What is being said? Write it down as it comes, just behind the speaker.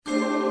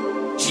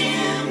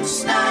Jim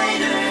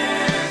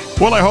Snyder.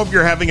 Well, I hope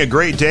you're having a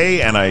great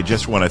day, and I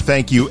just want to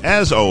thank you,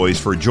 as always,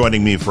 for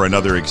joining me for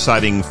another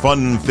exciting,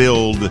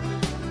 fun-filled,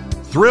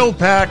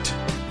 thrill-packed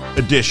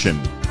edition.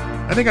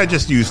 I think I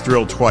just used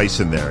thrill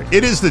twice in there.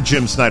 It is the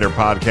Jim Snyder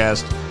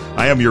Podcast.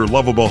 I am your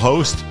lovable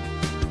host.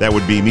 That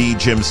would be me,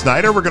 Jim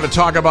Snyder. We're going to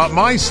talk about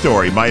my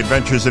story, my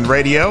adventures in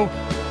radio.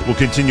 We'll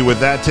continue with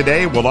that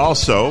today. We'll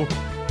also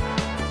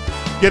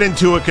get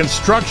into a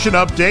construction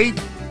update.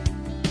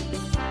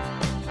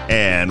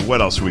 And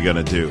what else are we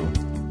going to do?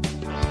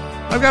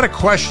 I've got a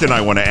question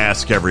I want to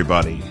ask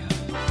everybody.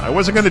 I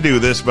wasn't going to do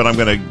this, but I'm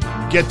going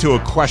to get to a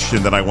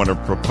question that I want to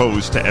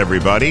propose to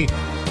everybody.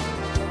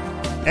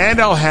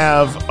 And I'll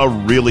have a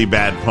really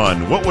bad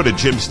pun. What would a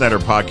Jim Snyder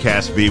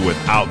podcast be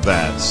without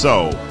that?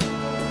 So,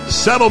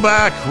 settle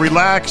back,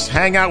 relax,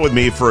 hang out with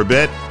me for a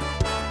bit,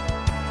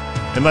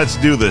 and let's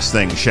do this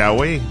thing, shall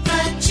we?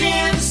 The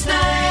Jim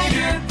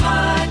Snyder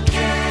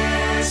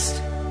Podcast.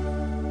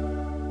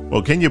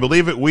 Well, can you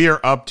believe it? We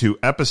are up to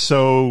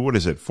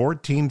episode,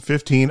 14,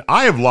 15?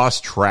 I have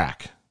lost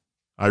track.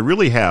 I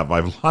really have.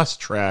 I've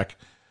lost track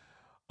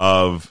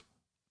of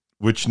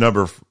which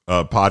number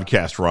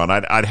podcast we're on.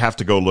 I'd have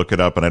to go look it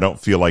up, and I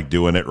don't feel like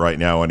doing it right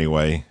now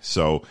anyway.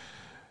 So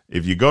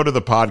if you go to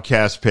the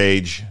podcast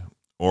page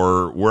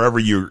or wherever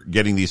you're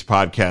getting these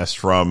podcasts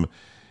from,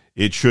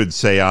 it should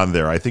say on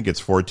there. I think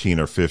it's 14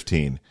 or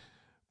 15.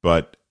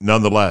 But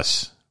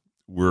nonetheless,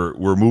 we're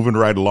moving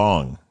right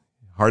along.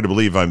 Hard to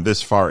believe I'm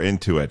this far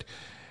into it.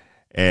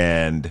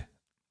 And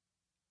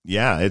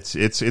yeah,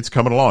 it's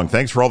coming along.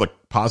 Thanks for all the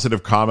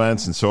positive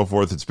comments and so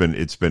forth.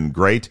 It's been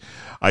great.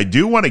 I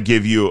do want to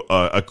give you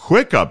a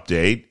quick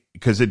update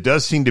because it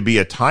does seem to be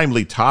a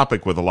timely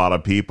topic with a lot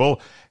of people.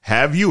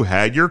 Have you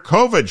had your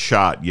COVID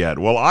shot yet?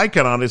 Well, I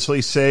can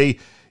honestly say,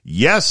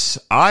 yes,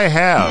 I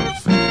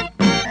have.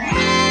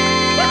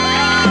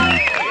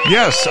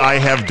 Yes, I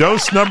have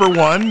dose number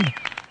 1.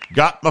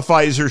 Got my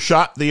Pfizer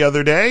shot the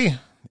other day,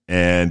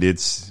 and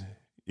it's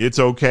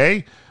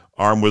okay.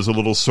 Arm was a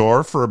little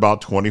sore for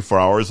about 24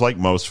 hours like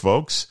most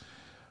folks.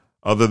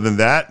 Other than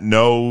that,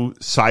 no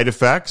side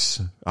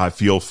effects. I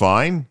feel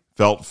fine,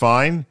 felt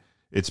fine.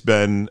 It's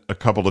been a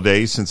couple of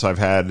days since I've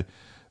had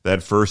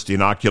that first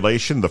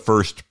inoculation, the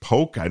first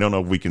poke. I don't know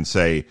if we can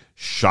say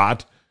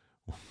shot.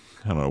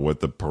 I don't know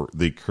what the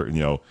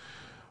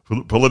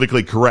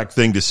politically correct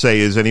thing to say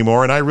is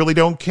anymore, and I really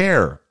don't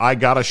care. I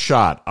got a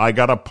shot. I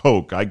got a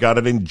poke. I got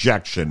an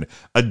injection,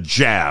 a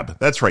jab.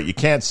 That's right. You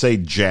can't say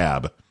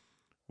jab.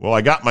 Well,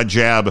 I got my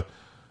jab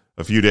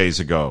a few days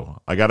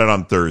ago. I got it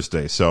on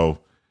Thursday, so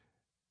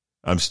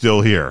I'm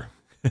still here.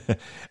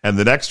 And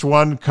the next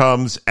one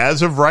comes,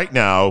 as of right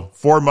now,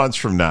 4 months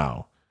from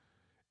now.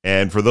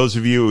 And for those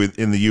of you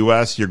in the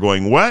U.S., you're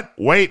going, what?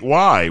 Wait,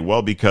 why?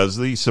 Well, because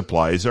the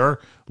supplies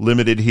are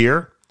limited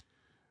here.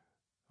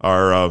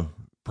 Our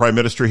Prime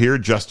Minister here,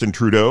 Justin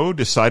Trudeau,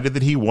 decided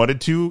that he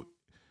wanted to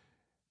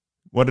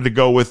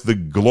go with the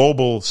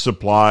global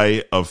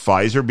supply of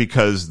Pfizer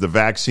because the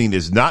vaccine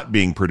is not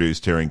being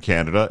produced here in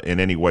Canada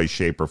in any way,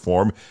 shape, or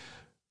form.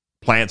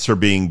 Plants are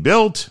being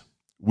built.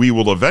 We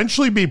will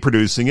eventually be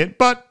producing it,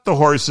 but the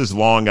horse is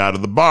long out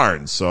of the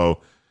barn.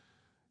 So,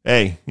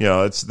 hey,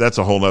 that's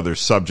a whole other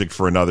subject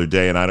for another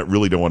day, and I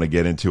really don't want to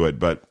get into it.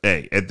 But,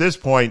 hey, at this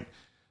point,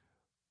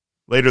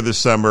 later this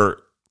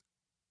summer,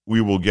 we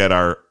will get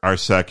our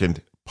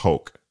second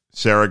poke.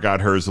 Sarah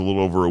got hers a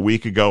little over a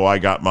week ago. I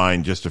got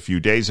mine just a few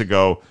days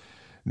ago.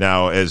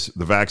 Now, as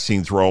the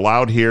vaccines roll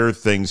out here,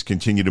 things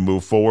continue to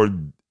move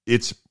forward.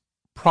 It's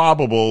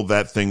probable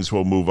that things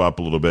will move up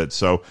a little bit.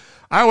 So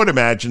I would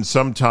imagine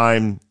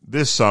sometime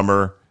this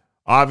summer,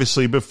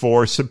 obviously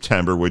before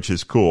September, which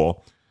is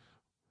cool,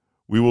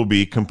 we will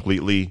be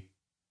completely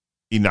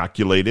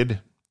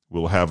inoculated.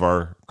 We'll have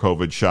our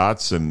COVID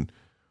shots, and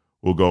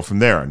we'll go from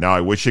there. Now,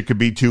 I wish it could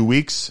be 2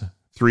 weeks,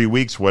 3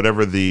 weeks,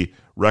 whatever the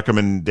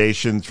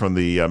recommendations from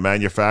the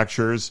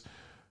manufacturers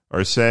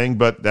are saying,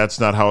 but that's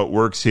not how it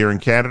works here in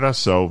Canada.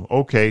 So,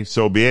 okay,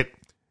 so be it.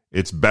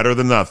 It's better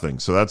than nothing.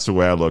 So that's the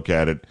way I look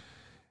at it.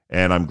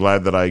 And I'm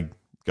glad that I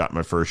got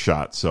my first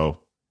shot.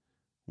 So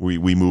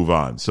we move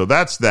on. So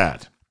that's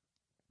that.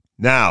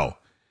 Now,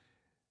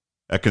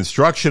 a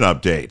construction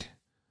update.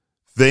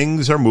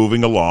 Things are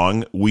moving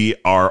along. We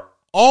are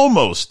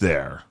almost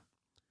there.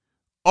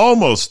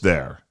 Almost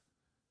there.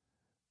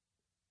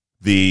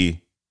 The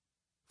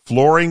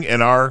flooring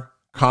in our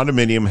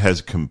condominium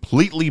has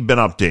completely been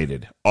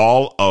updated.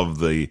 All of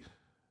the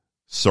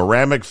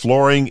ceramic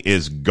flooring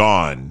is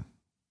gone.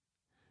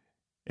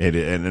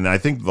 And I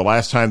think the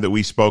last time that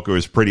we spoke, it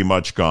was pretty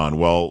much gone.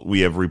 Well,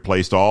 we have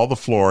replaced all the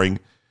flooring.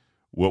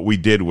 What we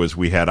did was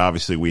we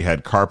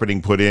had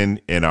carpeting put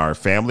in our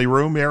family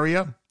room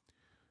area.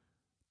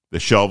 The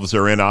shelves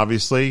are in,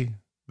 obviously.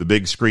 The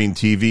big screen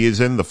TV is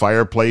in. The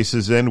fireplace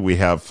is in. We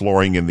have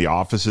flooring in the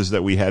offices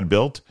that we had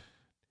built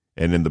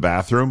and in the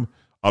bathroom.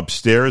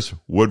 Upstairs,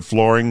 wood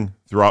flooring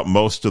throughout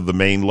most of the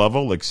main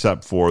level,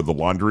 except for the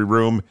laundry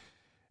room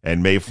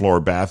and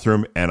Mayflower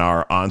bathroom and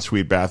our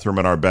ensuite bathroom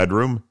and our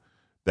bedroom.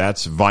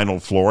 That's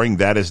vinyl flooring.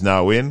 That is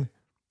now in.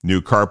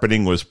 New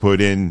carpeting was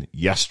put in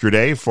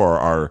yesterday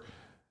for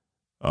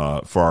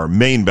our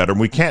main bedroom.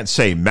 We can't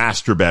say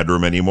master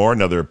bedroom anymore,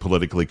 another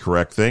politically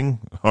correct thing.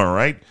 All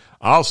right.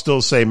 I'll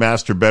still say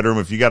master bedroom.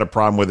 If you got a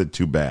problem with it,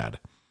 too bad.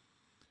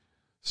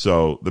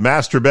 So the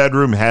master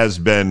bedroom has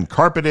been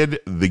carpeted.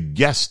 The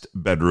guest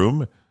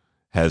bedroom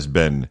has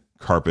been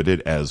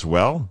carpeted as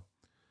well.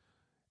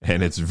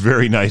 And it's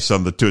very nice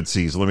on the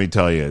tootsies. Let me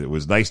tell you, it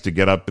was nice to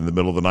get up in the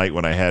middle of the night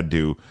when I had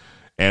to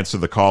answer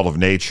the call of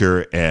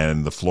nature,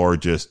 and the floor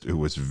it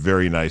was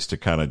very nice to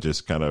kind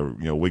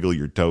of wiggle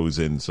your toes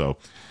in. So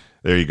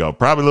there you go.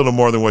 Probably a little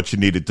more than what you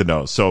needed to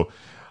know. So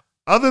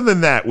other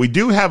than that, we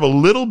do have a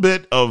little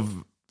bit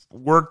of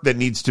work that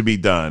needs to be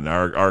done.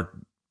 Our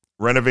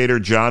renovator,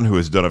 John, who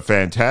has done a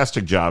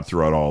fantastic job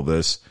throughout all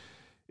this,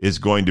 is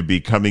going to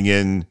be coming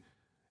in,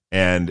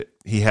 and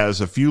he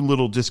has a few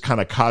little just kind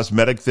of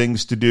cosmetic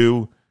things to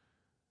do.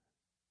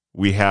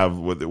 We have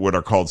what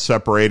are called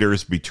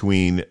separators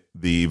between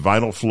the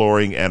vinyl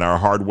flooring and our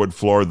hardwood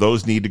floor.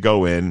 Those need to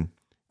go in,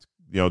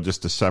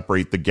 just to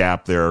separate the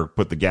gap there,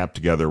 put the gap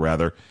together,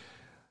 rather.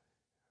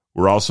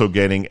 We're also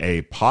getting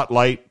a pot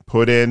light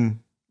put in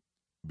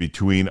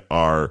between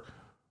our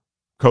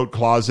coat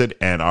closet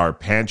and our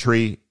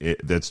pantry.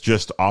 That's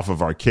just off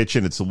of our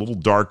kitchen. It's a little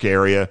dark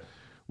area.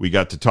 We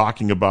got to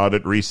talking about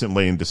it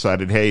recently and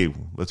decided, hey,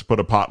 let's put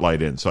a pot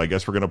light in. So I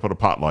guess we're going to put a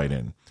pot light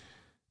in.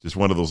 Just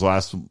one of those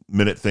last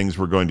minute things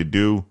we're going to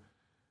do.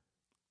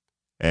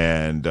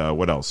 And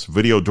what else?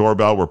 Video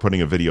doorbell. We're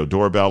putting a video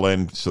doorbell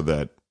in so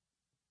that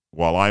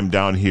while I'm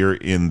down here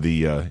in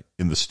the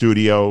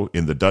studio,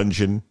 in the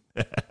dungeon,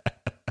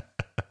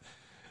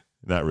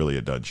 not really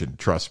a dungeon,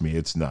 trust me,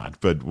 it's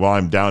not. But while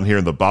I'm down here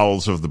in the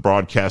bowels of the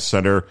broadcast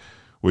center,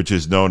 which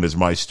is known as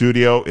my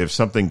studio, if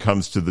something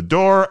comes to the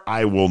door,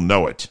 I will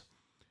know it.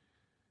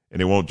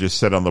 And it won't just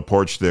sit on the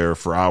porch there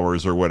for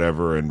hours or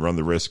whatever and run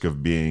the risk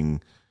of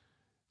being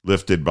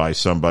lifted by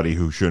somebody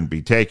who shouldn't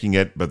be taking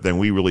it. But then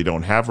we really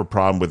don't have a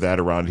problem with that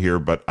around here,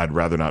 but I'd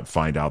rather not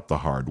find out the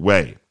hard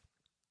way.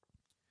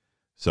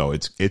 So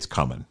it's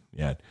coming.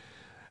 Yeah.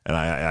 And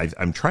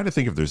I'm trying to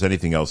think if there's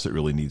anything else that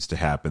really needs to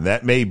happen.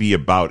 That may be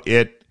about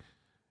it.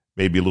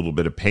 Maybe a little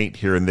bit of paint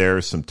here and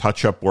there, some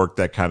touch-up work,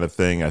 that kind of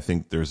thing. I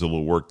think there's a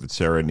little work that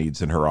Sarah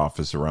needs in her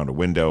office around a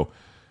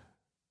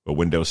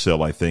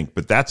windowsill, I think.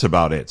 But that's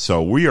about it.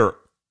 So we are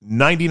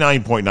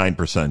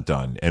 99.9%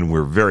 done, and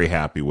we're very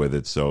happy with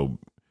it. So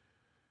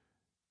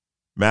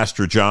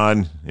Master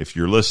John, if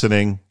you're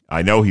listening,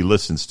 I know he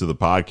listens to the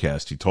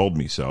podcast. He told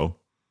me so.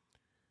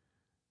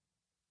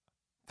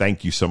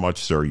 Thank you so much,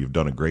 sir. You've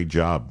done a great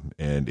job,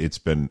 and it's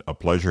been a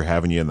pleasure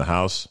having you in the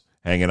house,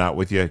 hanging out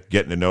with you,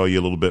 getting to know you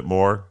a little bit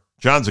more.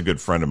 John's a good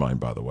friend of mine,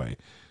 by the way,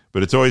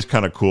 but it's always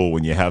kind of cool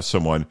when you have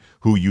someone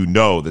who you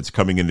know that's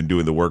coming in and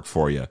doing the work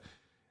for you.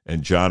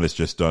 And John has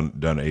just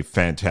done a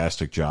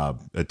fantastic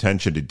job,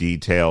 attention to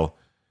detail.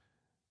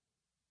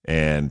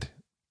 And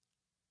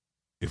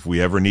if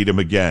we ever need him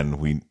again,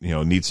 we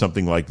need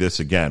something like this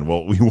again.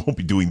 Well, we won't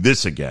be doing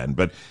this again,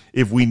 but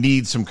if we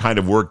need some kind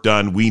of work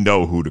done, we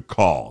know who to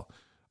call.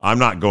 I'm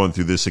not going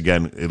through this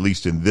again, at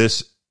least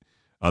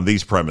on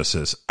these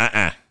premises.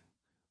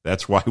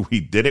 That's why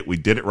we did it. We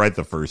did it right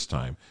the first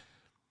time.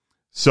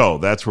 So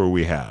that's where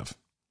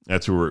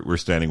we're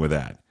standing with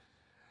that.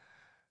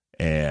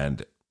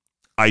 And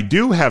I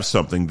do have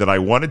something that I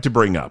wanted to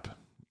bring up,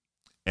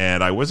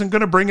 and I wasn't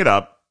going to bring it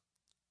up,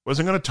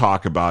 wasn't going to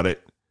talk about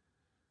it,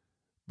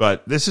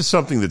 but this is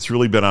something that's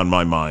really been on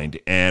my mind,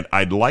 and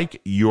I'd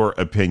like your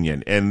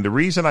opinion. And the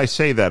reason I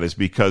say that is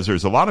because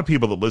there's a lot of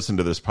people that listen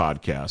to this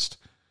podcast,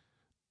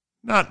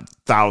 not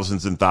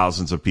thousands and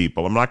thousands of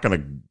people. I'm not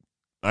going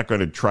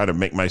to try to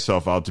make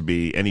myself out to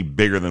be any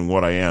bigger than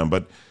what I am,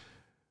 but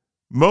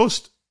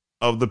most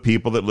of the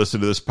people that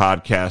listen to this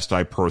podcast,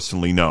 I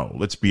personally know.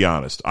 Let's be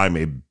honest. I'm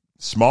a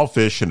small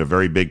fish in a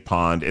very big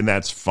pond, and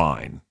that's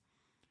fine.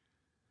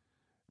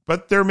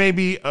 But there may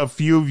be a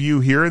few of you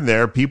here and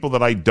there, people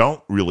that I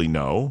don't really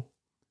know,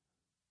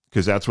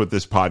 because that's what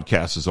this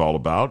podcast is all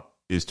about,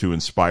 is to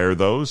inspire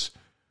those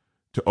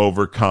to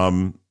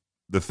overcome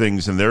the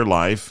things in their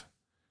life,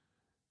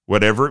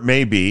 whatever it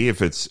may be,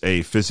 if it's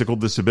a physical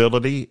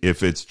disability,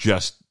 if it's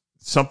just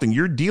something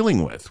you're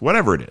dealing with,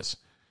 whatever it is,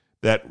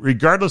 that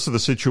regardless of the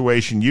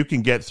situation, you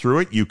can get through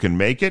it, you can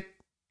make it.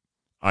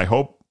 I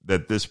hope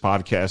that this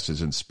podcast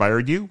has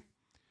inspired you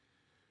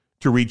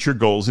to reach your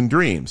goals and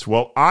dreams.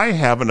 Well, I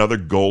have another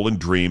goal and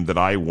dream that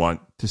I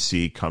want to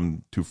see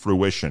come to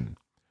fruition.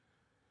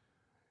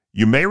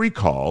 You may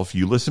recall, if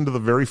you listened to the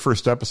very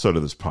first episode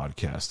of this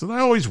podcast, that I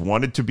always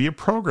wanted to be a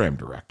program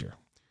director.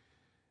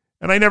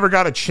 And I never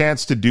got a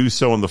chance to do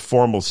so in the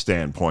formal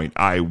standpoint.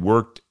 I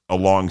worked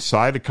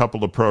alongside a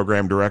couple of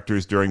program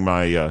directors during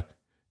my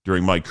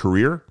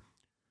career.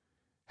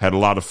 Had a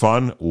lot of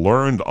fun,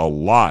 learned a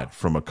lot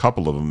from a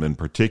couple of them in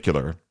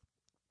particular.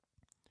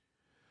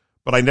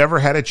 But I never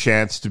had a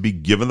chance to be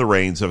given the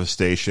reins of a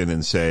station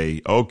and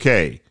say,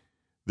 okay,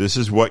 this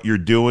is what you're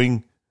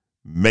doing,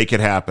 make it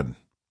happen.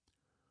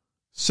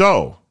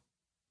 So,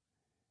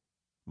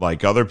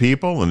 like other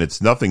people, and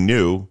it's nothing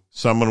new.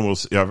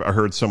 I've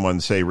heard someone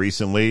say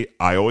recently,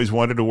 I always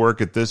wanted to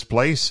work at this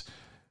place.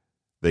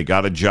 They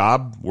got a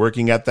job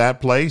working at that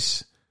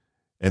place,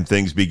 and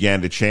things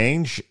began to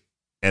change,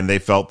 and they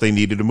felt they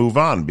needed to move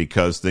on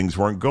because things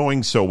weren't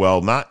going so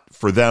well, not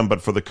for them,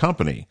 but for the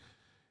company.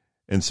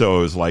 And so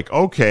it was like,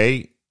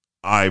 okay,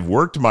 I've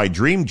worked my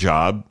dream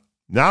job.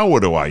 Now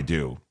what do I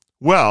do?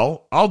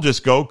 Well, I'll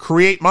just go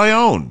create my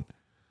own.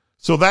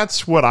 So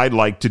that's what I'd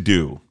like to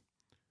do.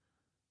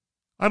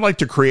 I'd like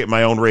to create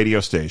my own radio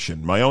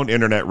station, my own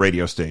internet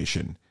radio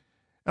station.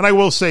 And I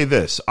will say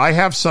this, I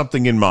have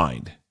something in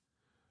mind.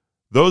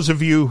 Those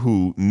of you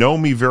who know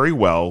me very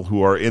well,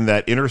 who are in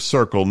that inner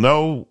circle,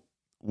 know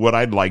what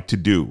I'd like to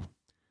do.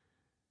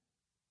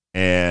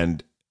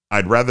 And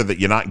I'd rather that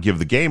you not give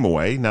the game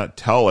away, not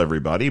tell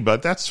everybody,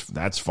 but that's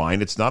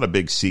fine. It's not a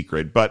big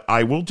secret. But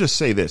I will just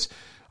say this.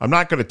 I'm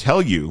not going to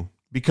tell you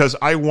because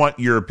I want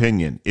your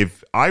opinion.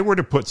 If I were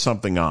to put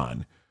something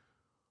on,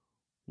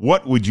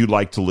 what would you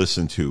like to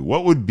listen to?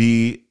 What would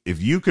be,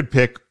 if you could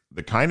pick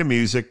the kind of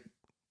music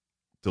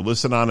to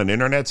listen on an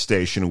internet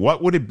station,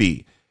 what would it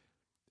be?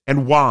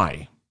 And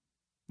why?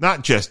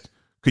 Not just,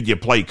 could you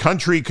play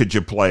country? Could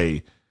you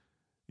play,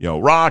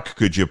 rock?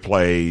 Could you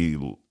play,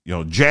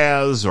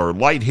 jazz or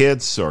light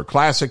hits or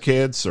classic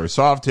hits or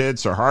soft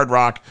hits or hard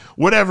rock?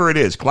 Whatever it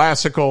is,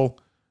 classical,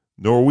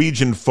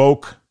 Norwegian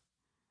folk,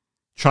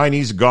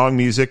 Chinese gong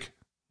music,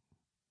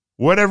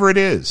 whatever it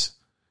is,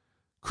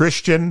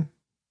 Christian,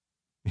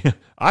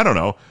 I don't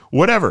know,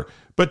 whatever.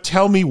 But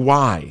tell me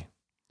why.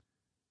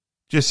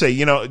 Just say,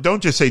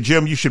 don't just say,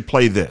 Jim, you should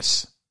play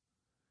this.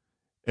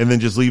 And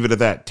then just leave it at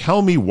that.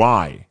 Tell me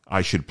why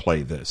I should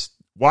play this.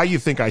 Why you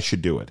think I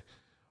should do it.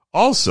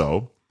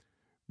 Also,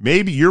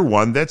 maybe you're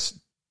one that's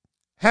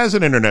has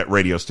an internet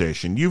radio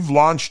station. You've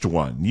launched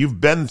one. You've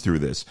been through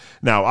this.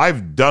 Now,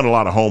 I've done a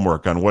lot of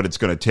homework on what it's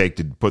going to take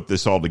to put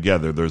this all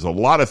together. There's a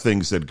lot of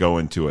things that go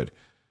into it.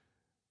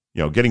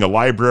 Getting a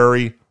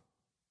library,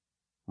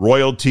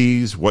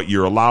 royalties, what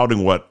you're allowed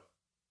and what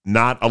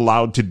not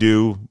allowed to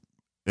do.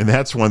 And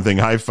that's one thing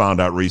I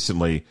found out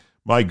recently.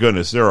 My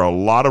goodness, there are a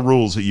lot of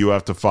rules that you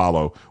have to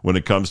follow when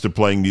it comes to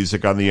playing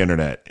music on the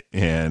internet.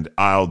 And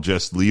I'll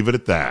just leave it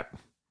at that.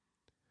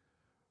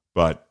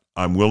 But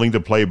I'm willing to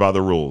play by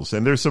the rules.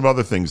 And there's some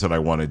other things that I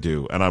want to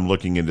do. And I'm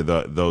looking into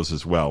those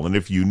as well. And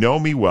if you know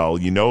me well,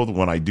 you know that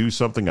when I do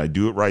something, I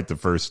do it right the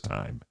first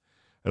time.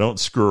 I don't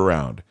screw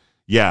around.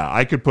 Yeah,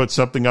 I could put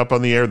something up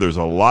on the air. There's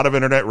a lot of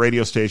internet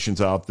radio stations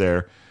out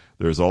there.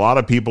 There's a lot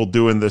of people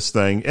doing this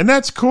thing. And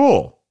that's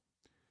cool.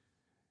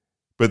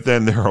 But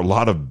then there are a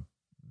lot of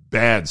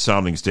bad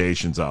sounding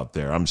stations out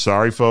there. I'm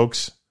sorry,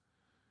 folks.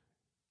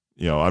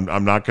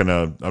 I'm not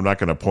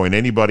gonna point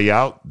anybody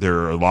out. There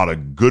are a lot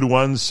of good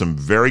ones, some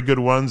very good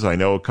ones. I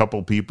know a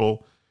couple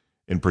people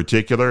in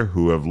particular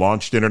who have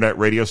launched internet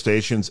radio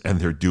stations, and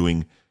they're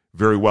doing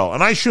very well.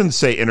 And I shouldn't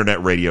say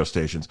internet radio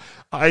stations.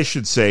 I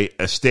should say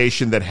a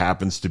station that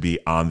happens to be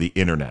on the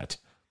internet.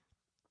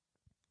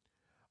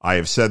 I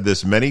have said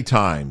this many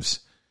times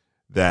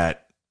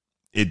that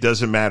it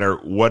doesn't matter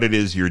what it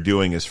is you're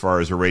doing as far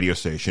as a radio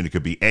station. It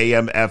could be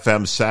AM,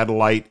 FM,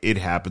 satellite. It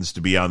happens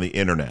to be on the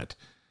internet.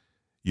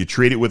 You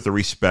treat it with the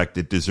respect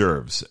it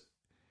deserves.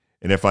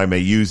 And if I may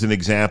use an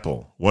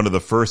example, one of the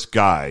first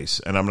guys,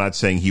 and I'm not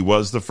saying he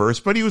was the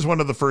first, but he was one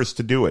of the first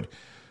to do it.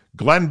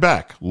 Glenn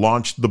Beck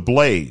launched The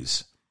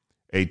Blaze,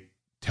 a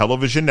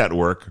television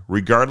network,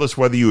 regardless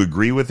whether you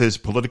agree with his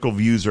political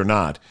views or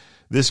not.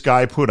 This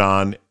guy put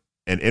on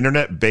an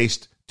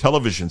internet-based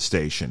television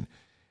station,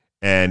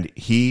 and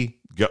he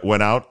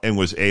went out and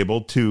was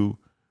able to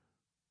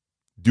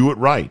do it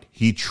right.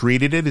 He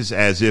treated it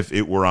as if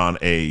it were on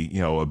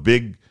a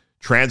big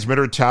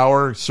transmitter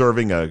tower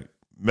serving a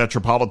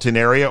metropolitan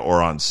area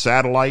or on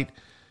satellite.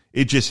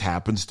 It just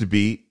happens to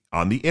be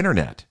on the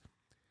internet.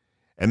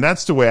 And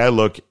that's the way I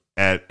look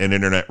at an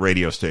internet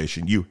radio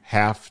station. You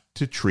have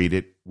to treat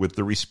it with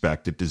the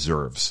respect it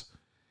deserves.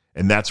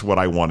 And that's what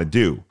I want to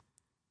do.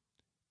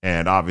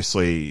 And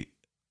obviously,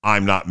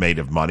 I'm not made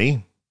of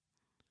money.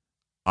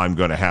 I'm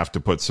going to have to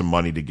put some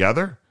money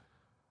together.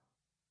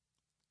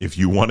 If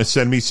you want to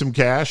send me some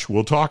cash,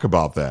 we'll talk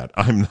about that.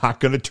 I'm not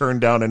going to turn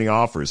down any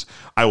offers.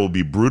 I will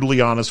be brutally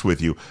honest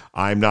with you.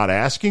 I'm not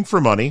asking for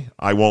money.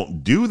 I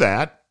won't do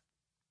that.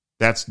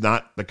 That's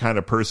not the kind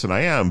of person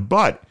I am.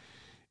 But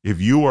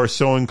if you are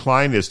so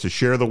inclined as to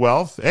share the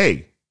wealth,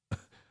 hey,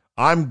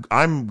 I'm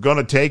going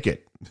to take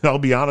it. I'll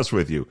be honest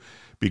with you,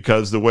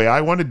 because the way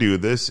I want to do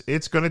this,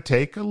 it's going to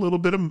take a little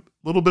bit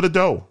of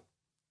dough.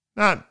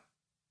 Not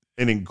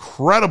an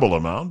incredible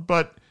amount,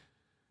 but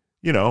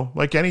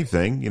like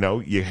anything,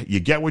 you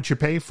get what you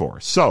pay for.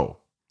 So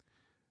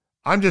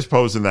I'm just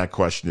posing that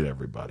question to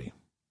everybody.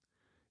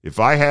 If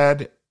I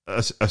had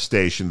a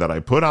station that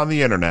I put on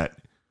the internet,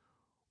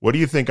 what do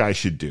you think I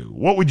should do?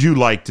 What would you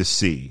like to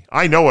see?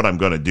 I know what I'm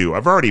going to do.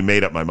 I've already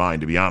made up my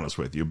mind, to be honest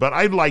with you, but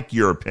I'd like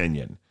your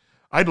opinion.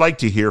 I'd like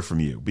to hear from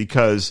you,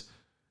 because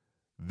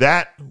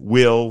that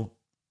will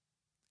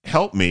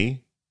help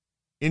me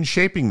in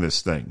shaping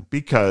this thing,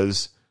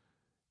 because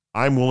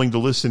I'm willing to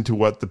listen to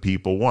what the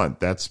people want.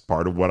 That's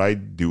part of what I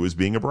do as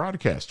being a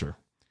broadcaster.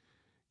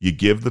 You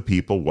give the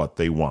people what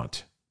they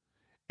want.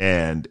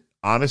 And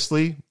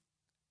honestly,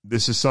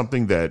 this is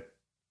something that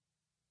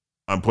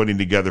I'm putting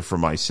together for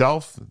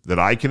myself that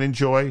I can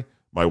enjoy,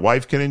 my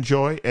wife can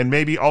enjoy, and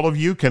maybe all of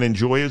you can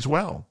enjoy as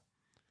well.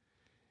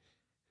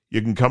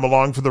 You can come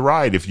along for the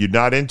ride. If you're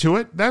not into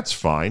it, that's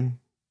fine.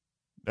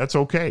 That's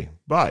okay.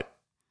 But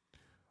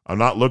I'm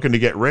not looking to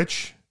get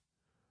rich.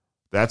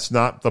 That's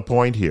not the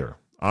point here.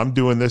 I'm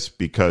doing this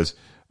because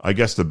I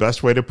guess the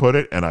best way to put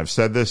it, and I've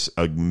said this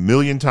a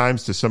million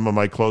times to some of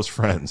my close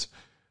friends,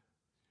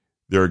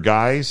 there are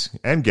guys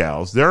and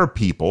gals, there are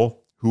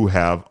people who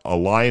have a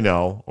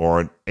Lionel or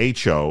an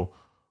HO,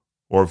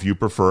 or if you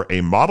prefer,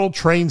 a model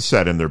train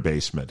set in their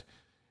basement.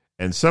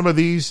 And some of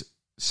these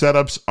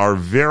setups are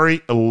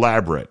very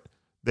elaborate.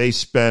 They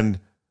spend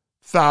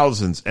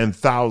thousands and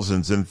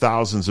thousands and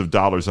thousands of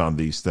dollars on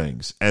these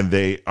things, and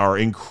they are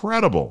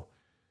incredible.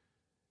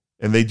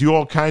 And they do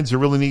all kinds of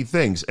really neat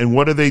things. And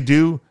what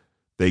do?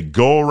 They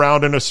go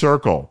around in a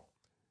circle.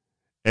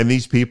 And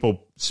these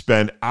people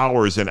spend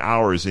hours and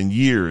hours and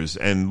years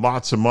and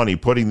lots of money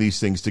putting these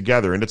things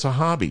together. And it's a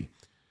hobby.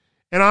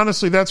 And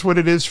honestly, that's what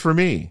it is for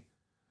me.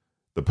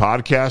 The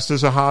podcast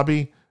is a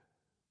hobby.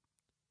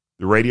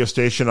 The radio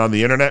station on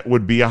the internet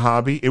would be a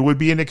hobby. It would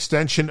be an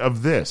extension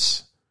of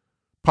this.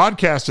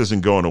 Podcast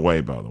isn't going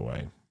away, by the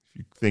way. If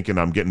you're thinking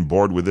I'm getting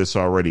bored with this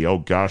already, oh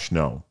gosh,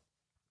 no.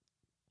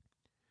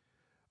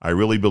 I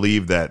really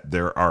believe that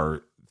there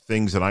are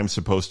things that I'm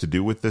supposed to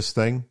do with this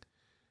thing,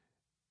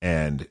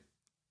 and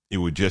it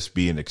would just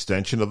be an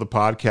extension of the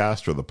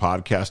podcast, or the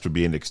podcast would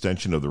be an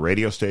extension of the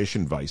radio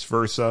station, vice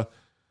versa.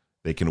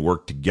 They can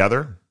work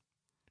together.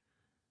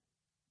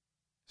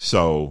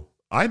 So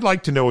I'd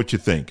like to know what you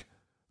think.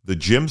 The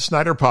Jim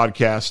Snyder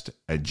Podcast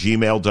at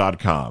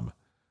gmail.com.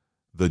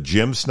 The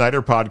Jim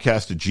Snyder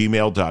Podcast at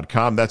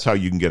gmail.com. That's how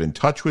you can get in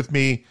touch with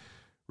me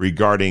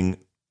regarding,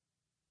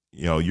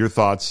 your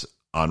thoughts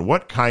on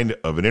what kind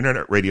of an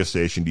internet radio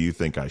station do you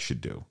think I should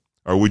do?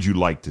 Or would you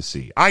like to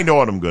see? I know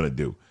what I'm going to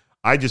do.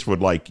 I just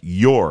would like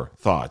your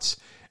thoughts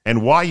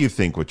and why you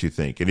think what you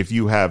think. And if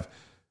you have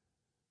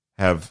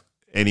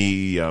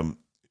any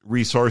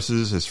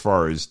resources as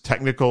far as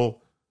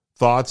technical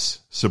thoughts,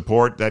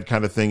 support, that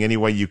kind of thing, any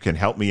way you can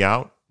help me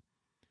out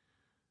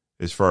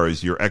as far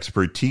as your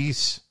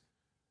expertise,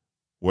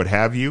 what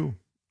have you,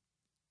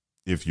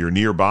 if you're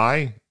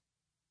nearby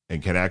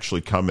and can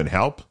actually come and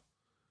help.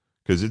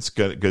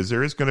 Because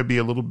there is going to be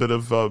a little bit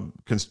of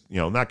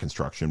not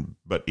construction,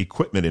 but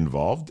equipment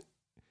involved,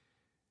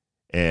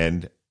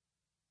 and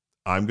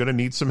I'm going to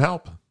need some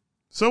help.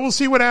 So we'll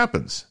see what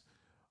happens.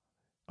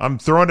 I'm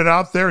throwing it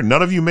out there.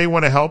 None of you may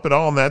want to help at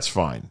all, and that's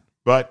fine.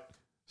 But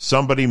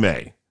somebody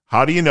may.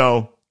 How do you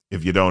know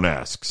if you don't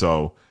ask?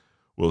 So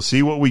we'll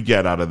see what we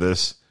get out of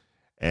this.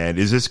 And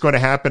is this going to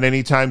happen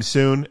anytime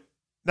soon?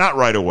 Not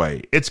right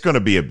away. It's going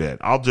to be a bit.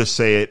 I'll just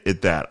say it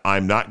at that.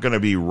 I'm not going to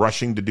be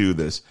rushing to do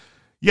this.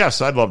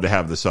 Yes, I'd love to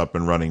have this up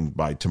and running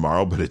by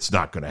tomorrow, but it's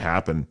not going to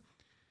happen.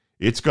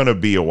 It's going to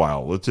be a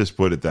while. Let's just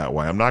put it that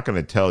way. I'm not going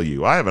to tell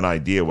you. I have an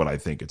idea what I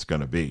think it's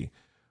going to be,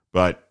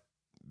 but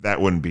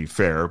that wouldn't be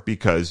fair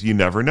because you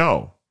never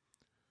know.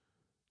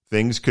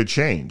 Things could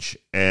change,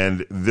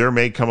 and there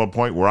may come a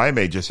point where I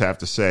may just have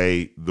to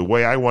say, the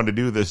way I want to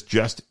do this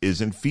just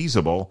isn't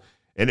feasible,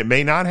 and it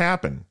may not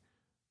happen.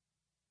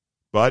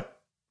 But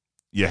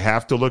you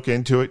have to look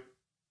into it.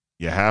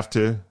 You have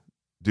to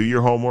do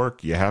your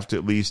homework. You have to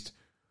at least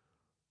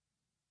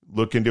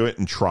look into it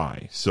and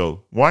try.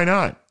 So why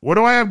not? What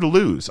do I have to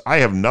lose? I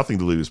have nothing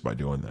to lose by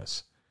doing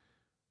this.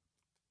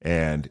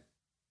 And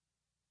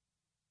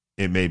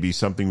it may be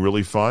something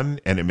really fun,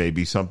 and it may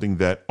be something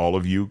that all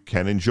of you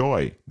can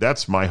enjoy.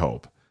 That's my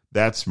hope.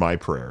 That's my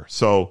prayer.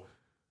 So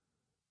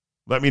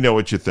let me know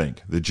what you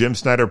think. The Jim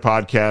Snyder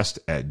Podcast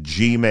at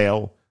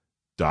gmail.com.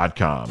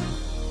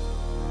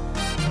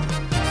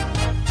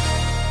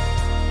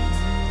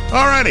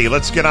 Alrighty,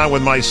 let's get on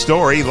with my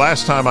story.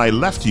 Last time I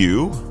left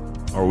you,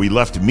 or we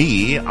left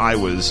me, I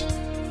was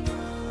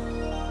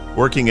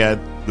working at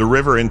the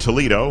River in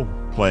Toledo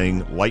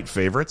playing light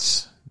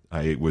favorites.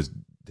 I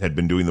had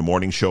been doing the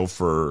morning show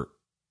for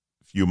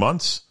a few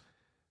months,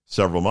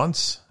 several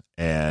months,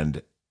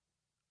 and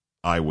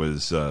I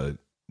was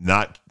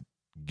not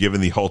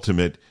given the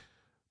ultimate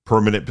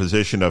permanent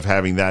position of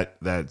having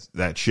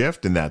that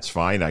shift, and that's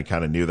fine. I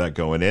kind of knew that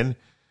going in.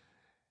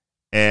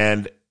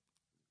 And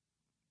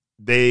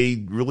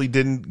they really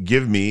didn't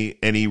give me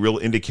any real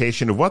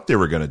indication of what they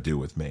were going to do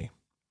with me.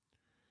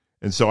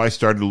 And so I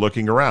started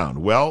looking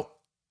around. Well,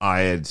 I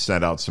had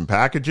sent out some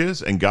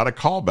packages and got a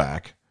call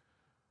back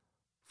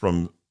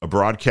from a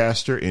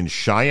broadcaster in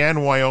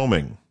Cheyenne,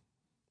 Wyoming.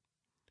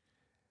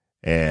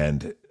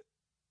 And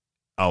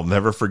I'll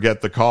never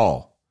forget the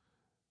call.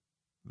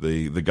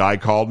 The guy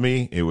called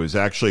me. It was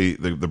actually,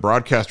 the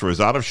broadcaster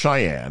was out of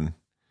Cheyenne.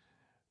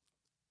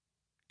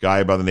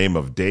 Guy by the name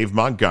of Dave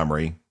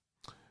Montgomery.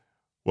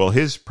 Well,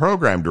 his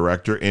program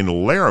director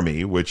in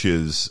Laramie, which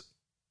is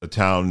a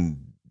town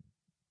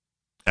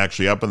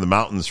actually up in the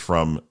mountains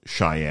from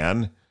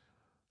Cheyenne,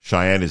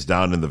 Cheyenne is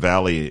down in the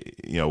valley,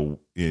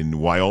 in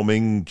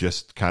Wyoming,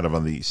 just kind of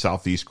on the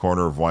southeast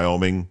corner of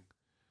Wyoming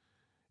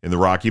in the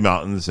Rocky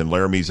Mountains, and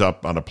Laramie's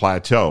up on a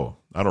plateau.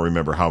 I don't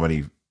remember how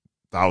many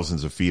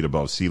thousands of feet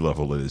above sea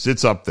level it is.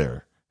 It's up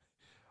there.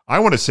 I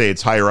want to say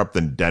it's higher up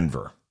than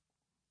Denver.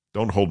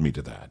 Don't hold me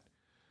to that.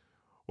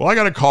 Well, I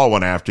got a call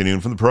one afternoon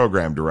from the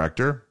program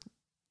director,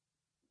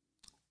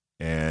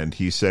 and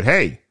he said,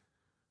 "Hey,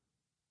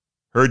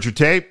 heard your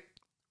tape.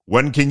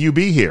 When can you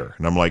be here?"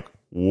 And I'm like,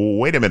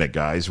 "Wait a minute,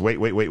 guys.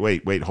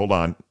 Wait. Hold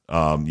on.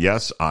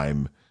 Yes,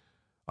 I'm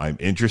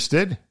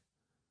interested,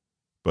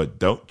 but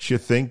don't you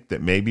think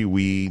that maybe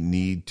we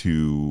need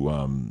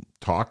to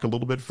talk a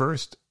little bit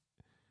first?"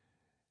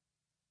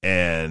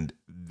 And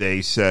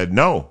they said,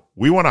 "No,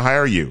 we want to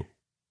hire you.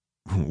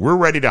 We're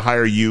ready to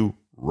hire you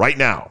right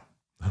now."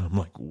 And I'm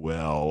like,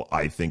 "Well,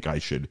 I think I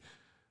should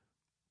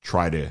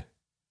try to,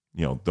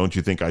 don't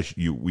you think I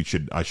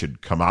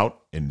should come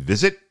out and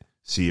visit,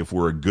 see if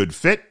we're a good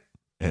fit?"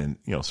 And,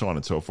 so on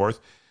and so forth.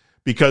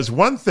 Because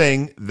one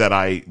thing that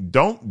I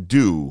don't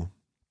do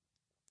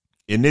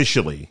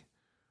initially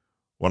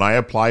when I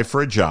apply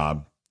for a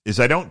job is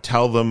I don't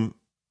tell them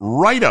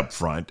right up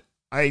front.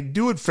 I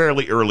do it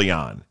fairly early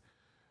on.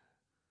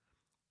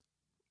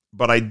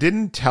 But I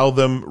didn't tell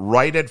them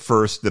right at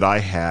first that I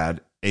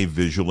had a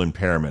visual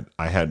impairment.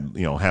 I had,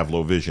 have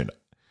low vision.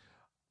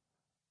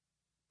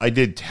 I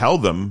did tell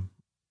them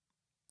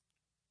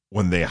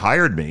when they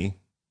hired me,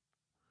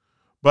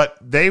 but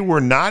they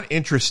were not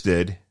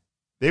interested.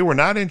 They were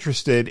not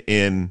interested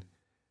in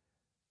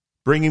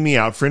bringing me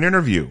out for an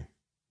interview.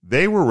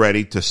 They were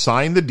ready to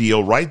sign the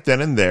deal right then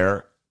and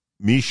there,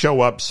 me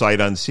show up sight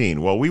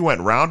unseen. Well, we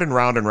went round and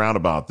round and round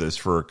about this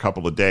for a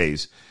couple of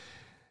days,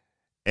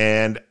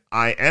 and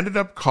I ended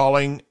up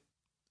calling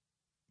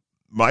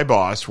my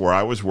boss where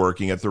I was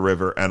working at the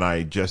river, and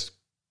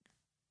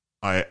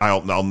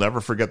I'll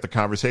never forget the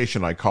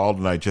conversation. I called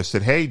and I just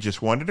said, "Hey,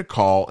 just wanted to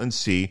call and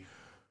see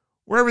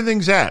where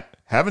everything's at.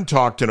 Haven't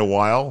talked in a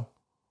while.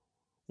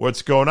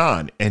 What's going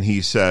on?" And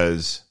he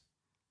said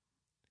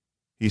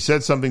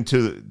something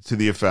to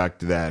the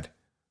effect that,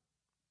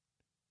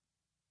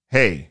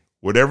 "Hey,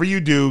 whatever you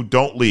do,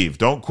 don't leave.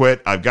 Don't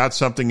quit. I've got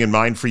something in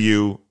mind for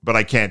you, but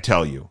I can't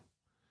tell you."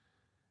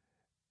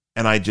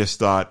 And I just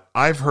thought,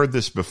 I've heard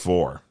this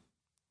before.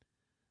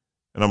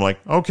 And I'm like,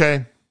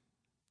 okay.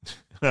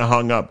 I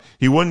hung up.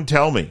 He wouldn't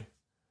tell me.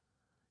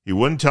 He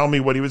wouldn't tell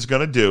me what he was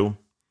going to do,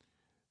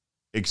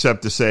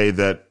 except to say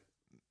that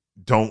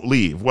don't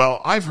leave.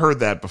 Well, I've heard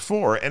that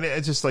before. And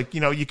it's just like,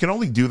 you can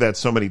only do that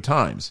so many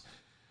times.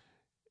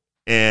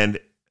 And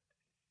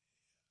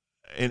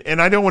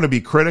I don't want to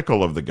be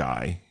critical of the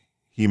guy.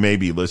 He may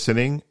be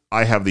listening.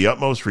 I have the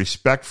utmost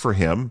respect for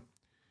him.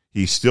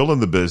 He's still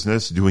in the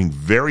business, doing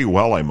very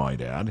well, I might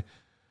add.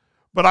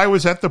 But I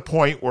was at the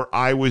point where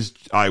I was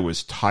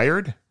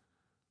tired.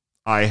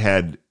 I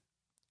had,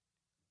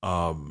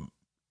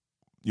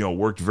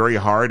 worked very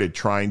hard at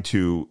trying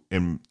to,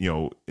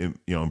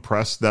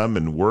 impress them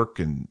and work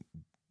and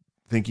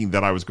thinking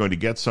that I was going to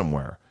get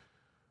somewhere.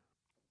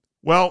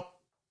 Well,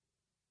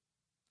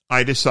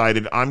 I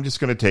decided I'm just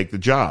going to take the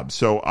job.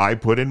 So I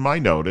put in my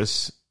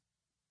notice,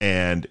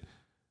 and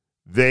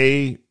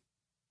they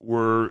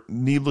were,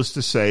 needless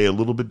to say, a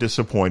little bit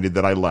disappointed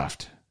that I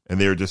left. And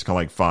they were just kind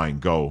of like, "Fine,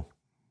 go.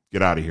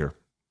 Get out of here.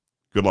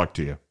 Good luck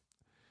to you."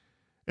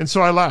 And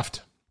so I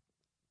left.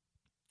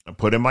 I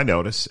put in my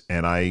notice,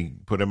 and I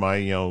put in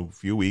my,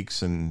 few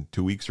weeks and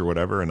 2 weeks or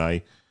whatever, and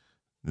I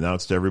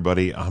announced to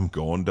everybody, I'm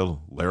going to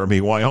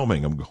Laramie,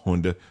 Wyoming. I'm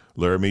going to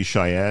Laramie,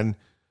 Cheyenne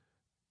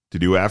to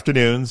do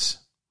afternoons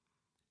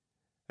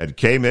at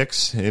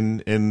K-Mix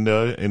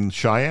in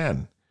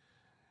Cheyenne.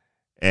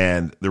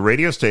 And the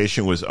radio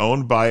station was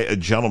owned by a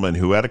gentleman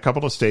who had a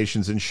couple of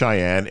stations in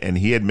Cheyenne, and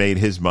he had made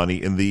his money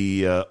in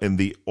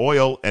the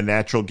oil and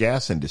natural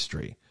gas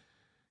industry,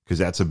 because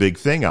that's a big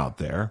thing out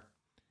there.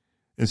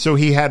 And so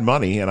he had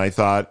money, and I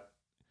thought,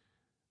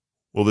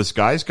 well, this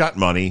guy's got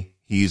money.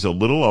 He's a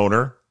little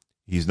owner.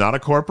 He's not a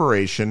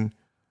corporation.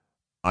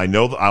 I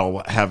know that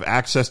I'll have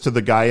access to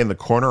the guy in the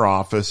corner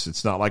office.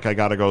 It's not like I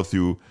got to go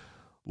through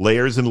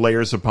layers and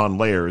layers upon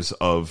layers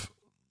of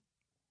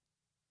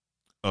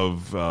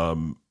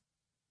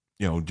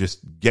just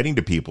getting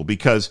to people,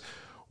 because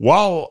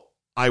while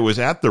I was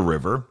at the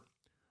river,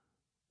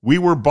 we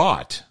were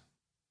bought.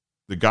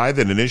 The guy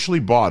that initially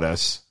bought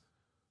us,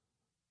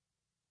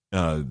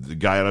 the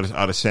guy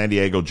out of San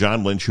Diego,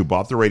 John Lynch, who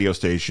bought the radio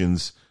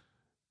stations,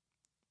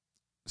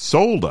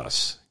 sold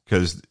us.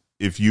 Because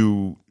if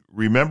you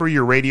remember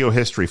your radio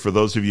history, for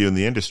those of you in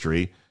the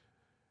industry,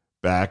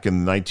 back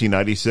in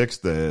 1996,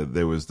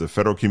 there was the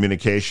Federal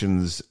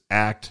Communications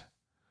Act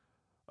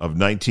of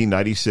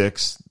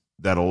 1996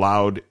 that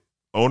allowed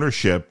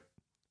ownership,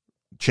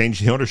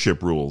 changed the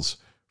ownership rules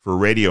for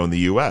radio in the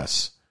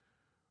U.S.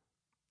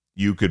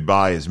 You could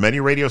buy as many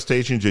radio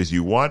stations as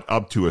you want,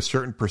 up to a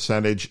certain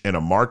percentage in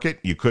a market.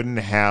 You couldn't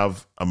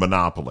have a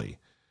monopoly.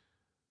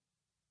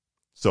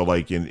 So,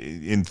 like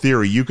in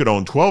theory, you could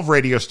own 12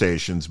 radio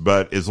stations,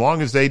 but as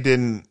long as they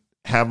didn't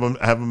have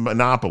a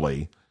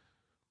monopoly,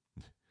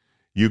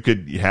 you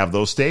could have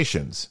those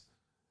stations.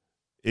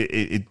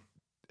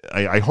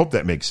 I hope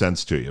that makes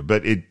sense to you,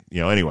 but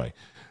anyway.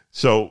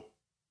 So,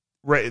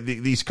 right,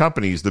 these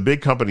companies, the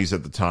big companies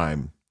at the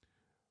time,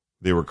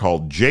 they were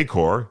called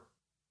Jacor,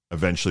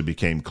 eventually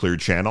became Clear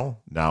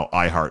Channel, now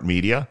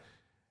iHeartMedia.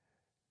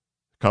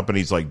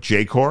 Companies like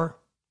Jacor,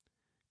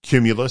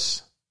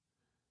 Cumulus,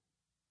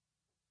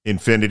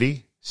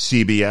 Infinity,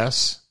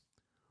 CBS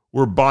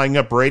were buying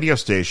up radio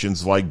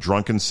stations like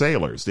drunken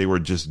sailors. They were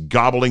just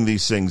gobbling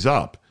these things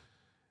up.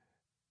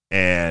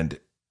 And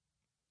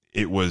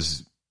it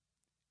was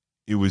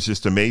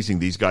just amazing.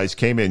 These guys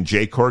came in,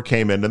 Jacor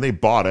came in, and they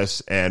bought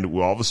us, and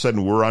all of a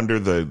sudden we're under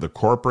the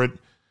corporate,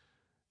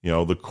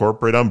 the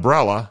corporate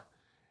umbrella.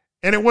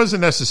 And it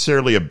wasn't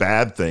necessarily a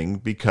bad thing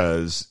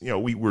because,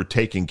 we were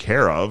taken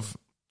care of.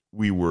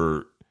 We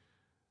were,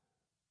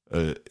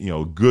 a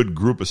good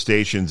group of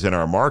stations in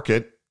our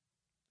market.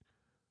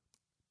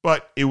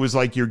 But it was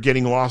like you're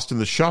getting lost in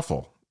the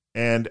shuffle.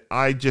 And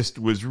I just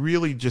was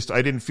really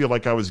I didn't feel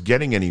like I was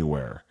getting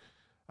anywhere.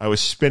 I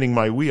was spinning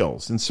my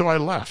wheels. And so I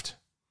left.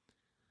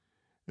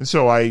 And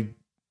so I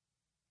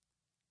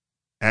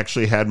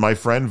actually had my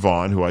friend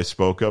Vaughn, who I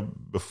spoke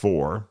of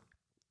before.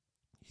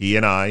 He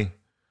and I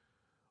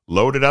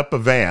loaded up a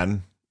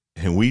van,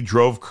 and we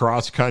drove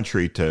cross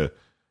country to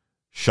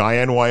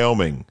Cheyenne,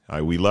 Wyoming.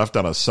 We left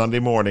on a Sunday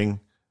morning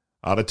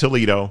out of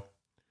Toledo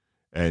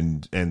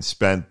and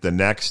spent the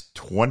next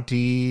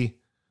 24,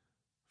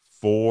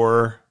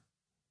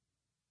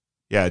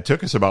 it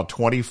took us about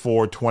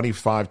 24,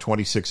 25,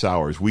 26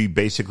 hours. We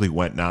basically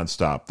went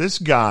nonstop. This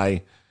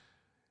guy,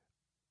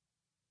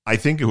 I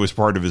think it was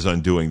part of his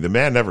undoing. The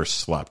man never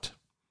slept.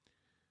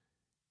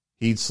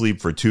 He'd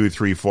sleep for 2,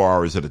 3, 4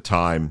 hours at a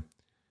time,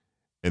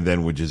 and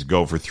then would just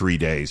go for 3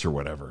 days or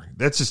whatever.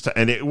 That's just,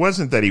 and it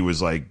wasn't that he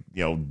was like,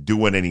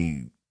 doing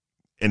any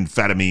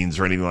amphetamines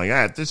or anything like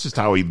that. This is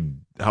how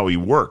he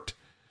worked.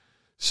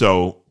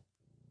 So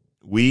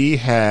we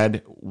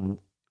had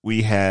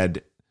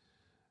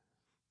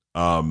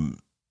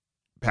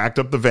packed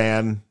up the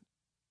van,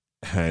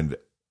 and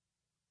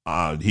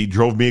he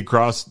drove me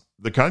across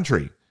the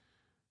country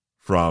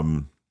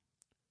from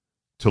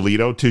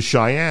Toledo to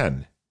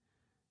Cheyenne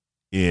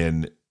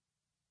in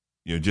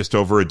just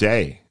over a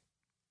day.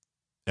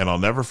 And I'll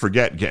never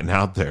forget getting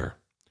out there.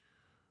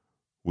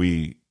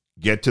 We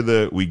get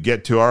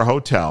to our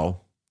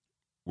hotel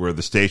where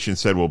the station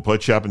said, we'll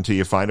put you up until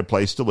you find a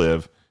place to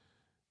live.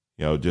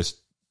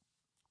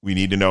 We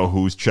need to know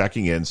who's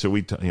checking in. So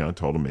we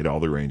told him, made all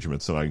the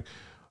arrangements. And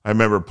I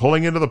remember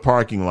pulling into the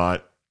parking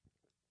lot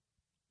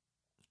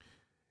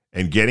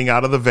and getting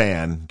out of the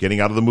van, getting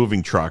out of the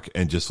moving truck,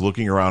 and just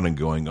looking around and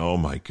going, oh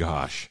my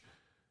gosh,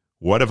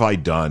 what have I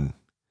done?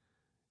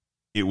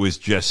 It was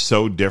just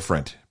so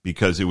different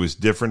because it was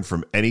different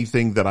from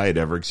anything that I had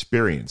ever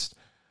experienced.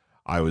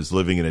 I was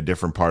living in a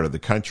different part of the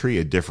country,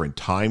 a different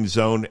time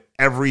zone.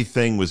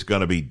 Everything was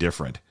going to be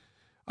different.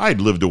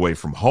 I'd lived away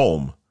from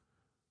home,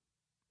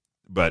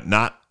 but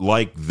not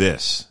like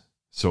this.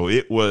 So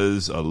it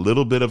was a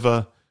little bit of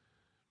an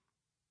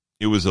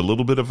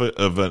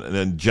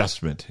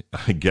adjustment,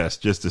 I guess,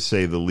 just to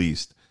say the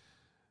least.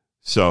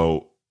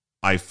 So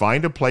I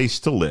find a place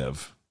to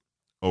live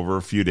over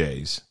a few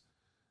days.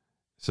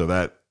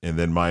 And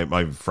then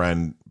my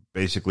friend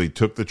basically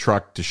took the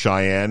truck to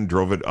Cheyenne,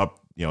 drove it up,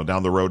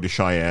 down the road to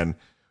Cheyenne,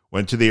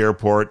 went to the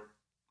airport,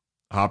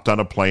 hopped on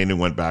a plane,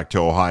 and went back to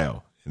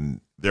Ohio. And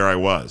there I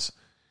was.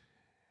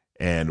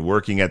 And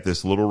working at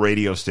this little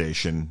radio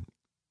station,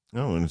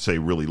 I wouldn't say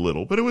really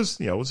little, but it was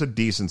a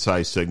decent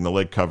sized signal.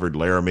 It covered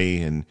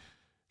Laramie and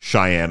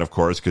Cheyenne, of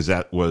course, because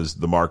that was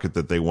the market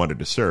that they wanted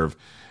to serve.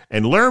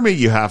 And Laramie,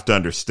 you have to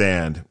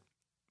understand,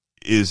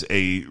 is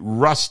a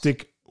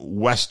rustic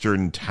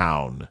western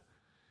town.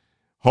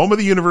 Home of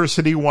the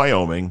University of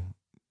Wyoming.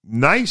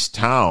 Nice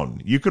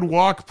town. You could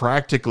walk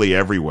practically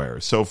everywhere.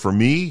 So for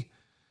me,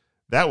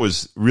 that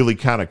was really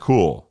kind of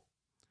cool.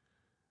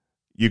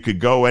 You could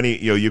go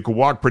you could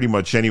walk pretty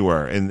much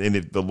anywhere. And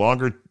the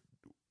longer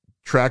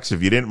treks,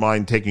 if you didn't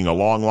mind taking a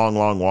long, long,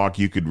 long walk,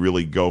 you could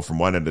really go from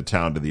one end of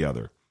town to the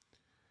other.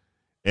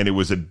 And it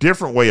was a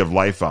different way of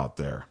life out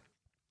there.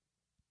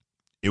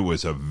 It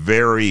was a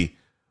very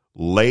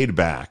laid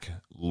back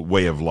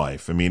way of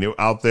life. I mean,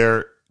 out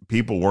there,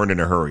 people weren't in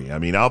a hurry. I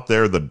mean, out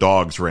there, the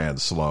dogs ran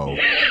slow.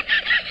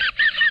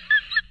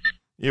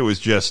 It was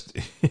just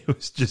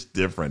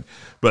different,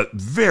 but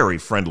very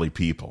friendly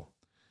people.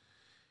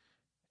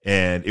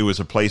 And it was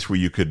a place where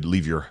you could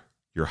leave your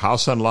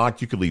house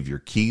unlocked. You could leave your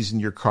keys in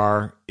your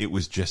car. It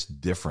was just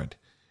different.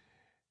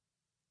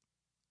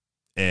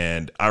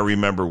 And I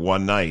remember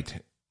one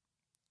night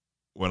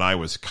when I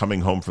was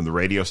coming home from the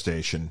radio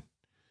station,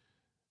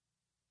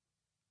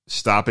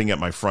 stopping at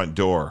my front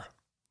door,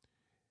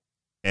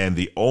 and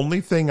the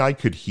only thing I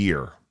could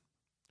hear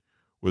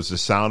was the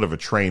sound of a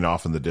train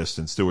off in the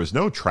distance. There was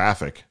no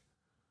traffic.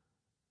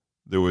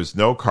 There was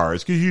no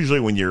cars, because usually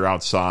when you're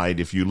outside,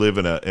 if you live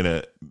in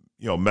a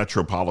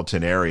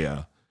metropolitan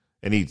area,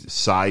 any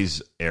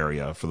size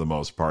area for the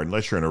most part,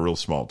 unless you're in a real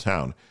small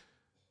town,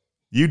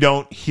 you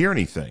don't hear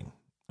anything.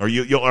 Or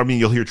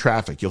you'll hear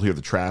traffic. You'll hear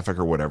the traffic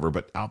or whatever,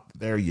 but out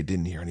there you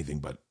didn't hear anything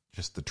but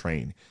just the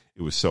train.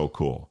 It was so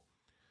cool.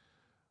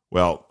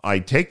 Well, I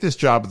take this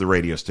job at the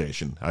radio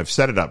station. I've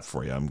set it up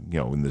for you. I'm,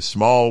 in this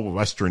small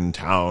western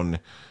town,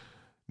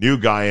 new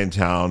guy in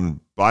town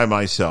by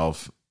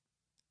myself.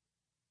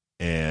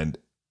 And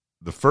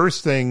the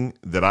first thing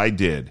that I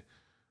did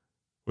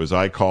was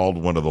I called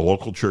one of the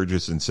local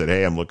churches and said,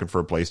 hey, I'm looking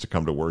for a place to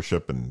come to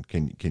worship, and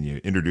can you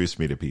introduce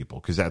me to people?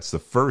 Because that's the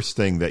first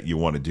thing that you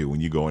want to do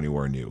when you go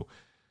anywhere new.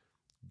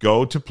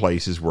 Go to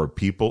places where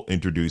people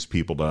introduce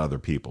people to other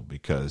people,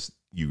 because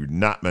you're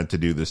not meant to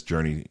do this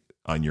journey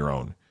on your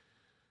own.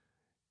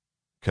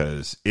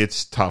 Because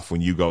it's tough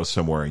when you go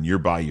somewhere and you're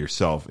by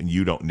yourself and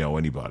you don't know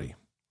anybody,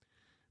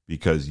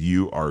 because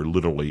you are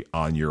literally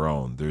on your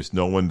own. There's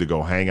no one to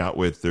go hang out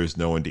with. There's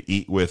no one to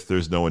eat with.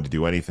 There's no one to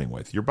do anything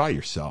with. You're by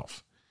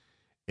yourself.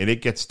 And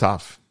it gets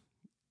tough.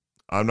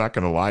 I'm not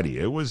going to lie to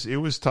you. It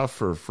was tough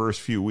for the first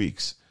few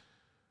weeks,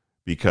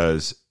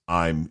 because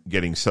I'm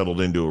getting settled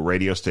into a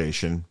radio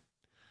station,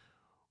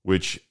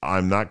 which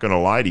I'm not going to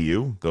lie to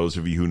you. Those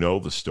of you who know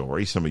the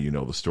story, some of you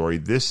know the story.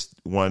 This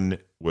one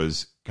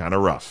was kind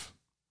of rough.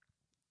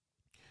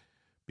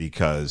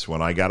 Because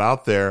when I got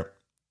out there,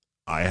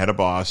 I had a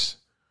boss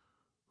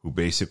who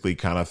basically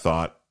kind of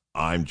thought,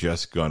 I'm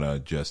just going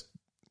to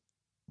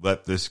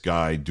let this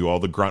guy do all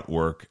the grunt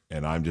work,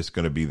 and I'm just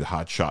going to be the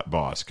hotshot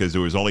boss. Because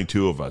there was only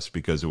two of us,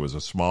 because it was a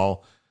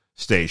small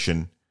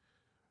station.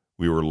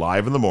 We were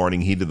live in the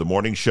morning. He did the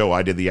morning show.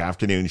 I did the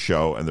afternoon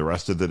show. And the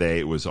rest of the day,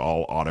 it was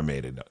all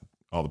automated.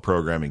 All the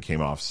programming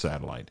came off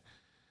satellite.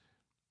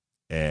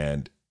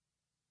 And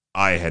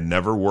I had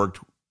never worked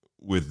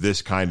with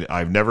this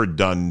I've never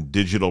done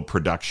digital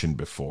production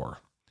before.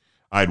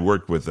 I'd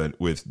worked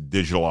with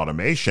digital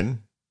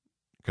automation,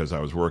 because I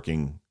was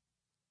working,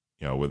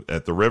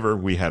 at the river.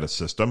 We had a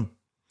system,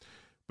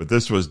 but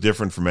this was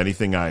different from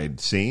anything I had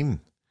seen.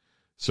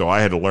 So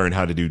I had to learn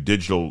how to do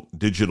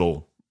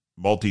digital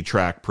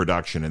multi-track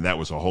production, and that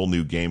was a whole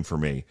new game for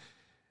me.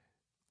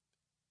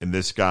 And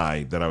this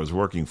guy that I was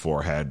working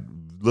for had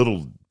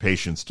little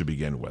patience to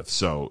begin with,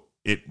 so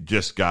it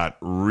just got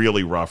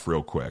really rough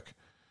real quick.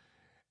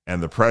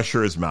 And the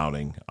pressure is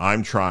mounting.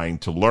 I'm trying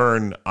to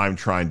learn. I'm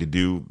trying to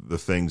do the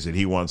things that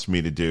he wants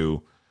me to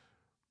do.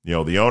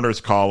 The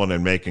owner's calling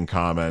and making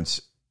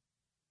comments.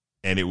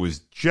 And it was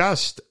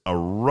just a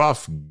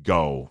rough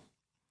go.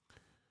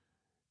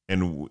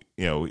 And,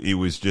 it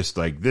was just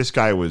like, this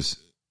guy was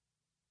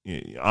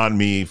on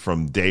me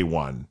from day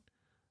one.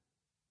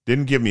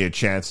 Didn't give me a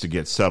chance to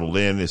get settled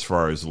in as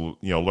far as,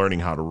 learning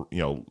how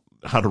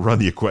to run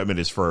the equipment,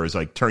 as far as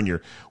like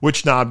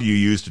which knob do you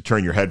use to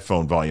turn your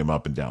headphone volume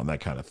up and down, that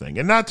kind of thing.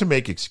 And not to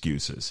make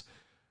excuses.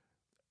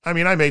 I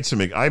mean, I made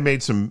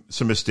some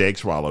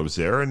mistakes while I was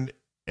there, and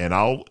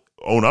I'll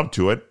own up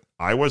to it.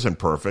 I wasn't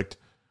perfect,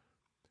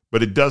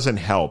 but it doesn't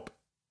help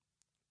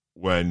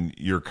when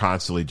you're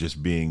constantly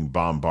just being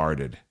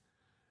bombarded.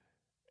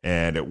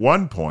 And at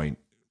one point,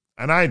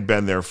 and I had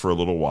been there for a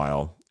little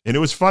while, and it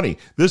was funny.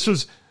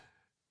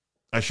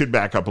 I should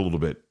back up a little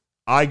bit.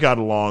 I got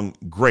along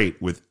great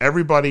with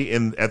everybody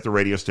at the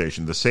radio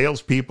station, the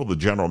salespeople, the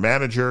general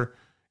manager,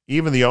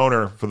 even the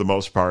owner for the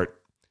most part.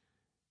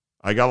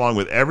 I got along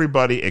with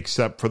everybody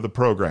except for the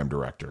program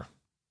director.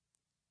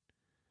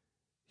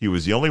 He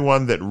was the only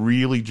one that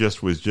really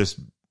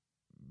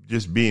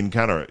was being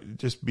kind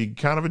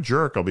of a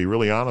jerk. I'll be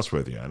really honest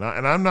with you. And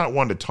I'm not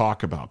one to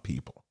talk about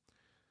people.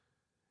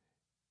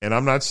 And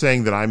I'm not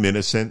saying that I'm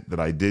innocent, that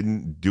I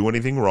didn't do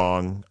anything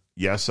wrong.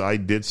 Yes, I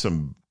made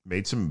some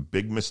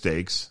big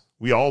mistakes.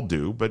 We all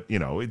do, but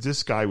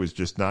this guy was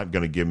just wasn't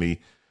going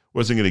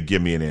to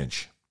give me an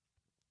inch.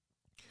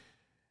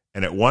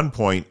 And at one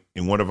point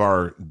in one of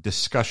our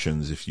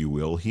discussions, if you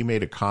will, he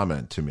made a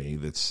comment to me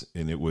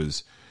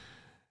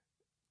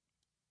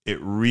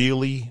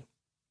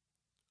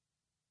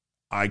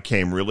I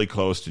came really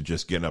close to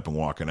just getting up and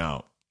walking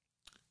out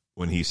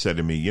when he said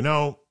to me,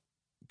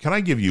 can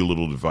I give you a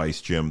little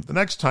advice, Jim? The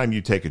next time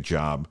you take a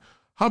job,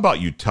 how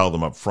about you tell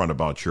them up front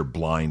about your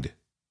blind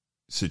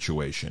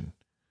situation?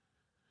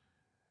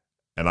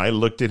 And I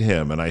looked at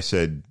him and I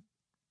said,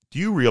 do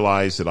you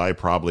realize that I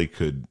probably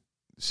could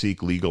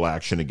seek legal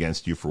action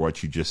against you for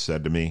what you just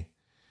said to me?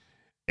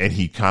 And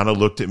he kind of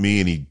looked at me,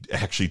 and he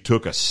actually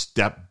took a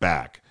step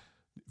back,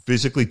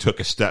 physically took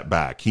a step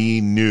back.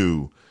 He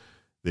knew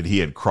that he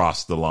had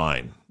crossed the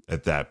line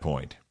at that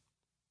point.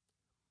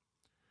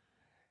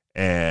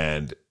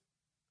 And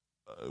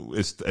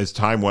as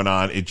time went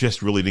on, it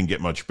just really didn't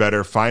get much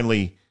better.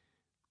 Finally,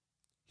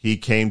 he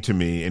came to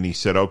me and he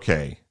said,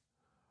 okay,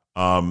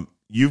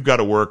 you've got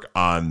to work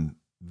on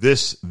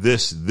this, and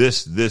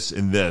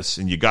this,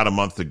 and you got a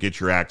month to get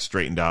your act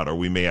straightened out, or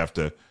we may have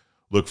to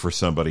look for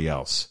somebody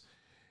else.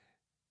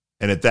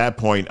 And at that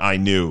point, I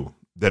knew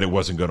that it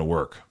wasn't going to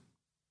work,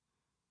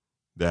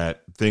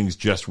 that things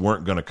just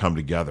weren't going to come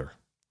together.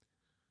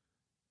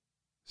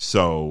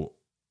 So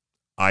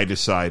I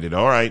decided,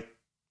 all right,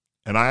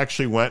 and I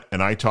actually went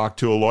and I talked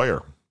to a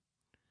lawyer.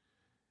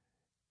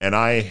 And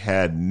I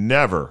had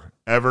never,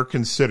 ever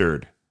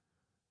considered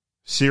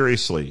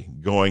seriously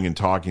going and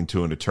talking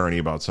to an attorney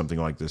about something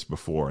like this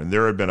before. And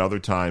there had been other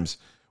times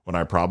when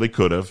I probably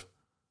could have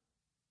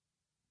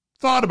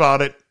thought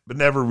about it, but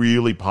never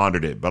really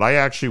pondered it. But I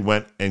actually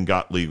went and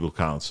got legal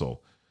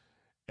counsel.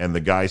 And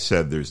the guy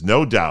said, there's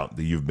no doubt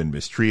that you've been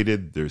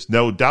mistreated. There's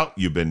no doubt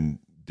you've been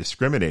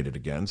discriminated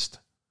against.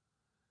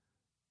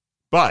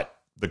 But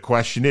the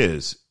question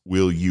is,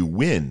 will you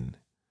win?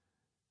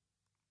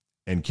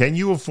 And can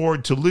you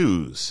afford to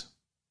lose?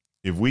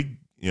 If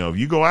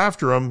you go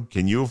after him,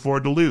 can you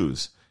afford to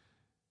lose?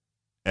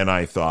 And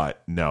I thought,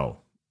 no,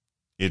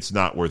 it's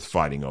not worth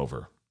fighting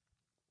over.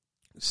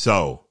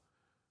 So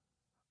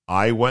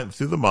I went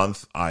through the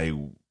month. I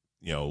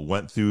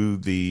went through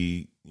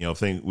the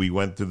thing. We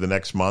went through the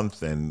next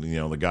month, and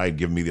the guy had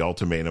given me the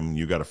ultimatum: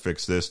 you got to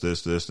fix this,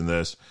 this, this, and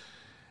this.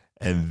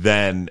 And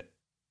then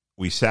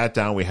we sat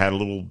down. We had a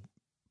little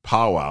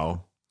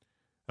powwow,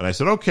 and I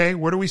said, "Okay,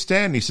 where do we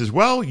stand?" And he says,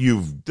 "Well,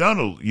 you've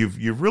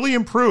really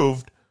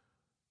improved,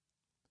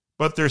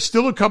 but there's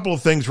still a couple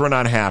of things we're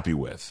not happy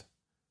with."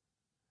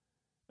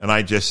 And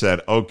I just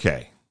said,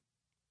 "Okay,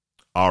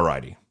 all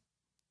righty.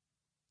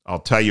 I'll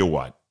tell you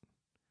what.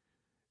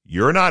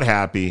 You're not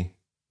happy.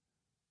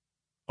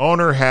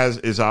 Owner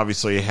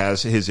obviously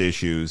has his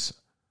issues.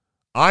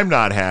 I'm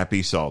not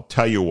happy, so I'll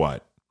tell you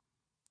what.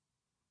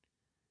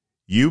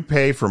 You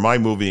pay for my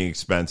moving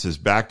expenses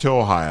back to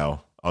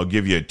Ohio. I'll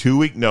give you a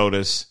 2-week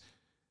notice,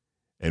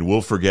 and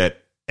we'll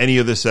forget any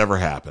of this ever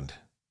happened.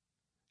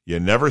 You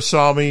never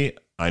saw me.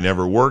 I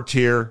never worked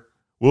here.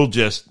 We'll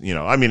just,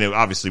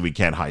 obviously we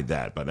can't hide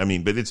that, but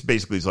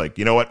it's like,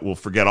 you know what? We'll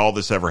forget all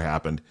this ever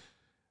happened.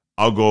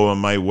 I'll go on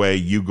my way.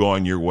 You go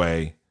on your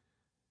way."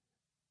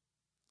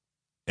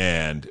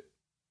 And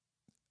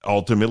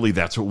ultimately,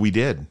 that's what we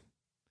did.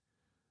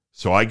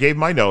 So I gave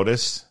my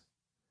notice,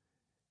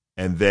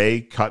 and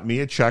they cut me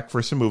a check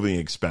for some moving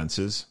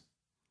expenses.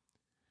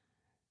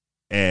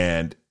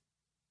 And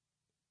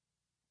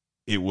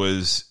it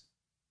was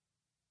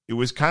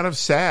kind of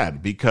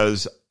sad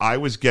because I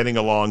was getting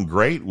along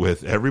great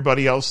with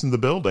everybody else in the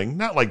building.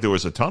 Not like there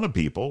was a ton of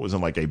people. It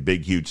wasn't like a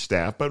big, huge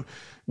staff, but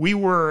we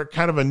were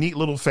kind of a neat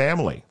little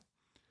family.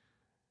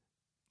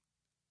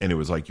 And it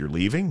was like, "You're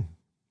leaving?"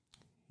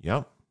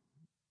 Yep.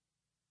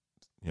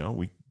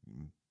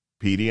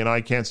 Petey and I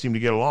can't seem to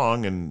get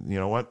along, and you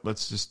know what?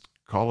 Let's just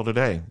call it a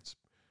day. It's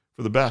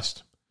for the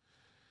best.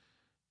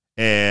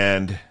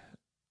 And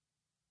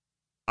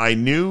I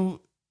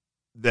knew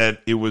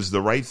that it was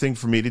the right thing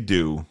for me to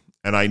do,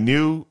 and I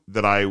knew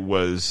that I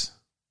was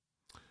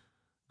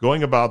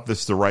going about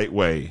this the right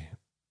way,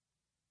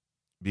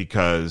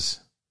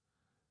 because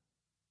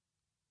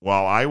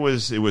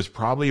it was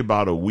probably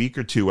about a week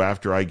or two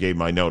after I gave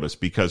my notice,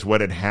 because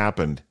what had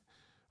happened,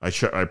 I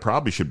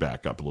probably should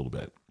back up a little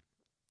bit.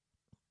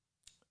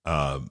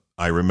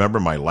 I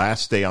remember my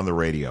last day on the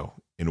radio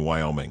in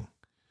Wyoming.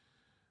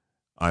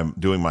 I'm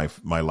doing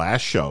my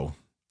last show,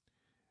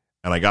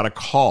 and I got a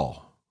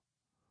call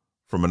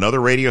from another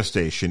radio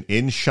station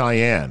in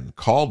Cheyenne,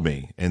 called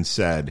me and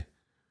said,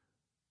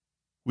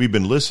 "We've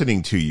been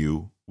listening to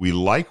you. We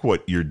like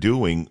what you're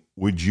doing.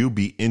 Would you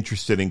be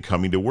interested in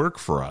coming to work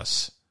for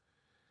us?"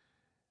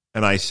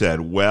 And I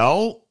said,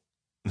 "Well,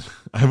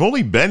 I've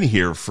only been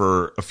here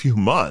for a few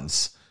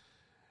months."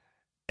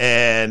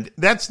 And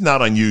that's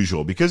not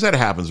unusual, because that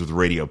happens with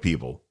radio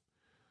people.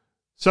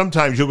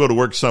 Sometimes you'll go to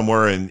work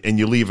somewhere and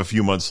you leave a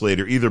few months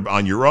later, either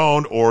on your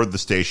own or the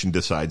station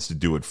decides to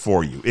do it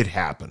for you. It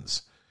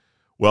happens.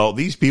 Well,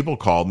 these people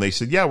called and they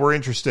said, "Yeah, we're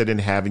interested in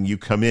having you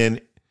come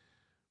in.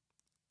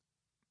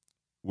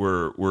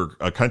 We're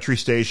a country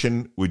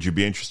station. Would you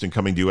be interested in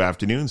coming to do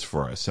afternoons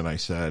for us?" And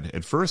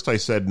at first I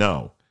said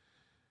no.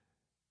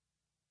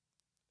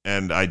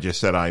 And I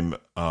just said,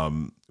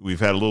 we've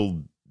had a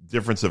little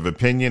difference of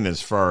opinion as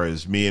far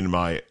as me and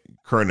my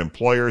current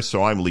employer,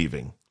 so I'm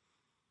leaving.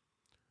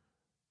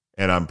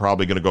 And I'm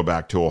probably going to go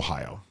back to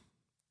Ohio.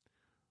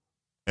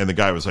 And the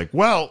guy was like,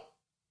 "Well,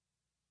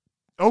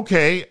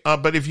 okay,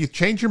 but if you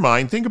change your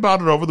mind, think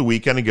about it over the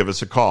weekend and give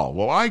us a call."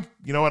 Well, I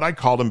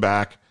called him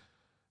back.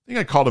 I think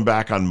I called him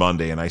back on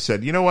Monday, and I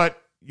said, "You know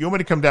what? You want me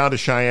to come down to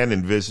Cheyenne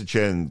and visit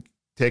you and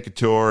take a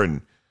tour,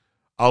 and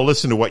I'll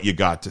listen to what you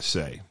got to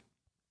say."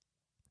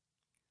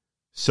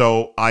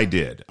 So I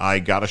did. I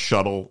got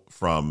an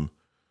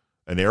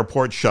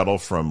airport shuttle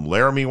from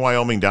Laramie,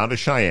 Wyoming down to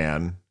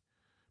Cheyenne,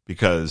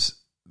 because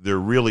they're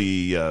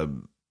really, there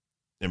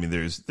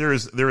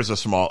is a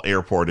small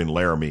airport in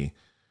Laramie,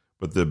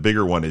 but the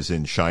bigger one is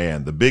in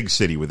Cheyenne, the big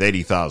city with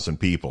 80,000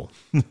 people.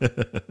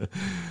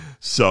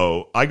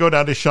 So I go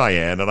down to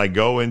Cheyenne and I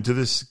go into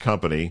this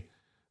company,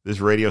 this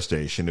radio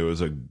station. I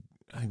think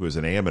it was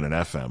an AM and an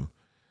FM.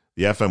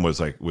 The FM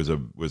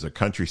was a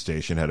country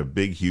station, had a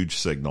big, huge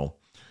signal.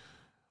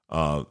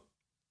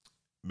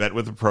 Met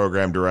with the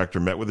program director,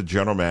 met with the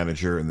general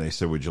manager, and they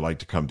said, "Would you like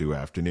to come do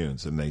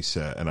afternoons?" And I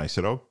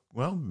said, "Oh,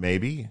 well,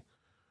 maybe.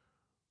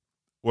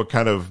 What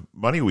kind of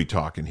money are we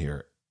talking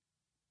here?"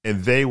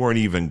 And they weren't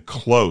even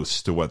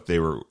close to what they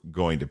were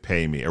going to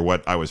pay me or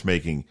what I was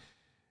making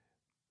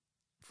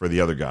for the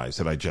other guys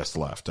that I just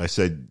left. I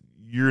said,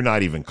 "You're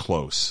not even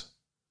close."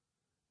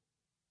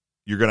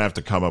 you're going to have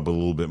to come up a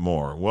little bit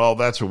more. Well,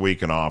 that's what we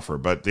can offer,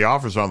 but the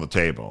offer's on the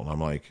table. And I'm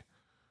like,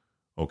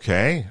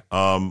 okay,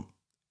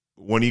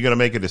 when are you going to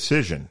make a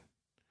decision?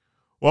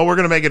 Well, we're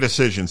going to make a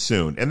decision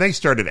soon. And they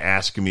started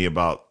asking me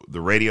about the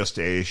radio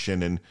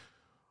station and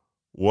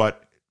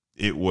what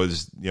it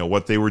was,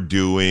 what they were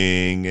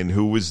doing and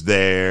who was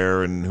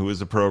there and who was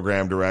the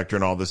program director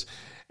and all this.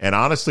 And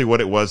honestly,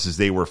 what it was is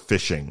they were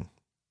fishing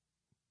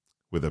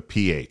with a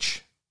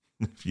PH,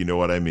 if you know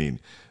what I mean.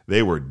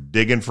 They were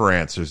digging for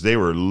answers. They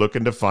were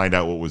looking to find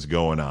out what was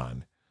going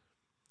on.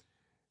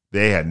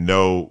 They had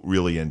no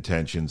really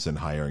intentions in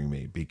hiring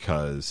me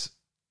because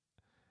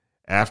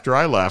after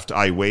I left,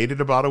 I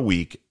waited about a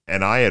week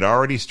and I had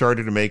already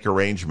started to make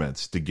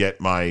arrangements to get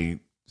my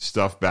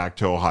stuff back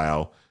to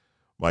Ohio.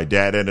 My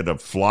dad ended up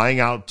flying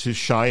out to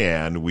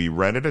Cheyenne. We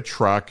rented a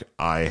truck.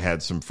 I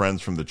had some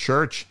friends from the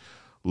church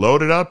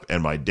loaded up,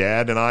 and my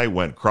dad and I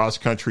went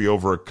cross-country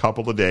over a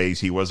couple of days.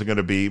 He wasn't going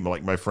to be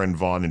like my friend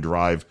Vaughn and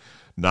drive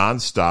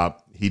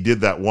nonstop. He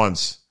did that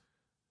once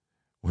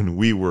when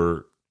we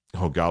were,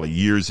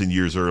 years and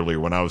years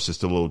earlier, when I was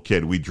just a little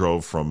kid. We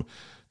drove from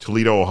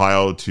Toledo,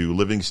 Ohio to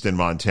Livingston,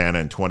 Montana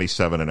in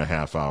 27 and a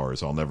half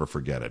hours. I'll never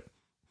forget it.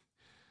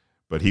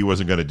 But he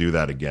wasn't going to do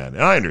that again.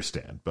 And I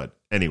understand. But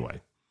anyway,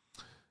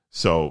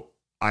 so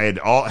I had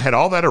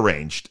all that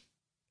arranged.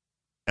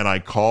 And I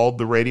called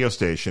the radio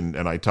station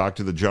and I talked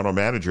to the general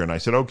manager and I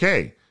said,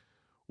 okay,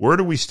 where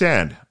do we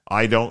stand?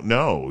 I don't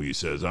know. He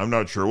says, I'm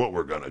not sure what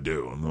we're going to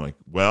do. I'm like,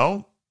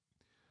 well,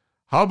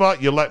 how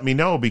about you let me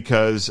know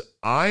because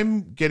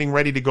I'm getting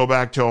ready to go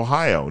back to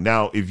Ohio.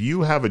 Now, if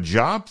you have a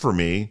job for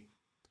me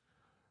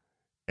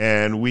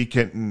and we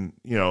can,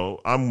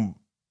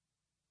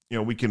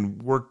 we can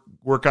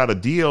work out a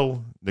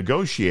deal,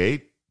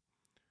 negotiate,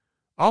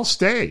 I'll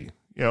stay.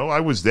 I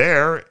was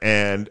there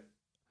and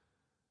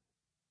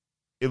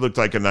it looked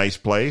like a nice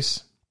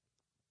place.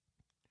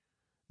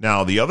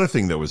 Now, the other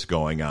thing that was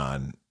going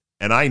on,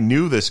 and I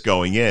knew this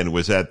going in,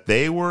 was that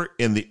they were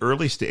in the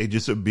early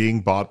stages of being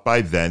bought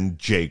by then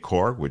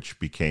Jacor, which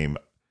became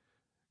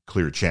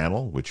Clear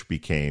Channel, which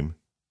became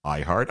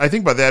iHeart. I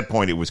think by that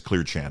point it was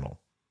Clear Channel.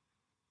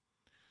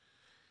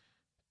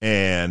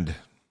 And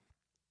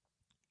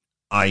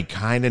I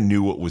kind of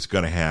knew what was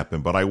going to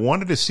happen, but I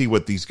wanted to see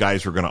what these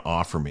guys were going to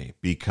offer me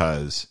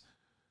because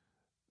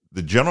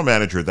the general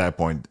manager at that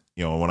point,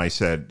 when I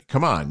said,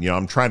 come on,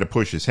 I'm trying to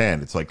push his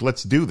hand. It's like,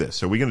 let's do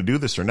this. Are we going to do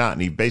this or not?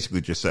 And he basically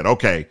just said,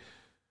 okay,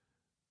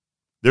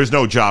 there's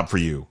no job for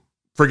you.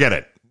 Forget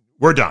it.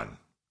 We're done.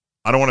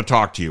 I don't want to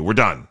talk to you. We're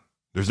done.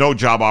 There's no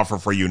job offer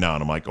for you now.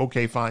 And I'm like,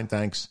 okay, fine,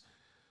 thanks.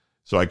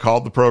 So I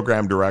called the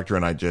program director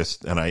and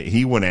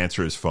he wouldn't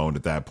answer his phone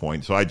at that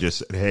point. So I just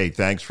said, hey,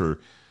 thanks for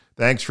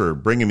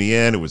bringing me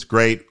in. It was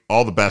great.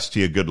 All the best to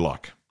you. Good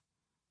luck.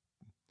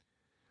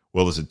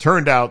 Well, as it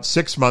turned out,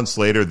 6 months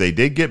later, they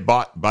did get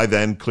bought by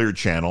then Clear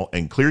Channel,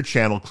 and Clear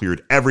Channel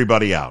cleared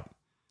everybody out.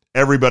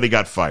 Everybody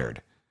got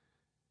fired.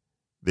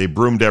 They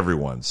broomed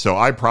everyone. So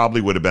I probably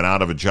would have been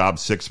out of a job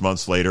 6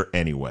 months later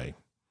anyway.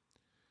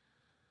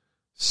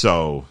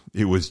 So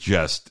it was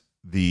just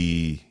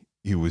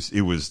it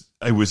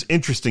was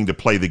interesting to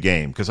play the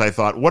game because I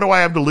thought, what do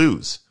I have to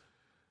lose?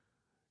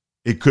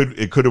 It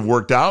could have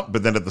worked out,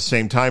 but then at the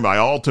same time, I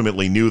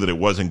ultimately knew that it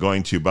wasn't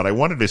going to, but I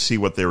wanted to see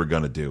what they were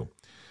going to do.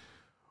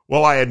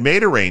 Well, I had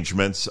made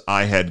arrangements.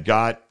 I had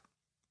got,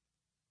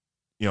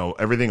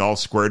 everything all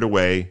squared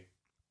away.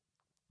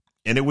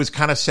 And it was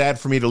kind of sad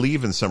for me to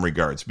leave in some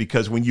regards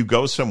because when you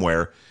go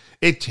somewhere,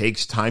 it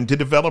takes time to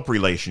develop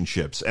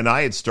relationships. And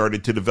I had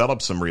started to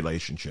develop some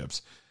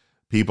relationships.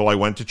 People I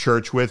went to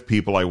church with,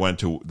 people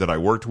that I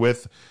worked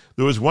with.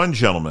 There was one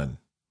gentleman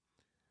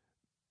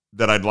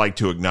that I'd like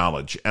to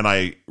acknowledge. And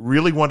I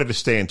really wanted to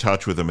stay in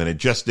touch with him, and it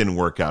just didn't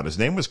work out. His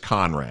name was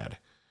Conrad.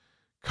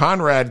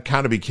 Conrad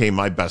kind of became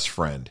my best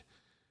friend.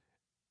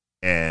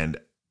 And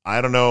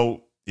I don't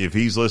know if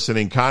he's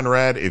listening.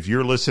 Conrad, if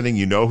you're listening,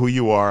 you know who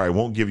you are. I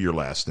won't give your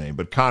last name.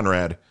 But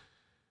Conrad,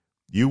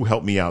 you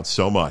helped me out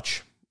so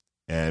much.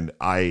 And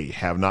I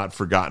have not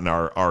forgotten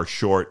our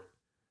short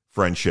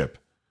friendship.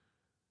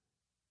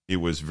 It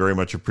was very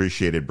much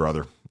appreciated,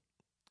 brother.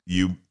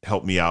 You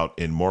helped me out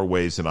in more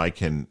ways than I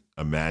can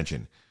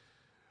imagine.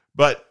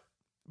 But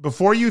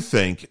before you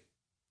think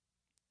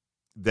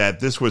that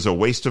this was a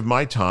waste of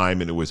my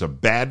time and it was a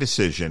bad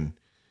decision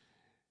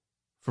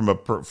from a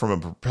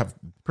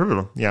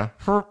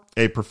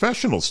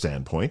professional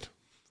standpoint,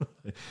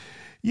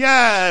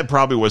 yeah, it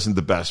probably wasn't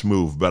the best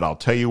move, but I'll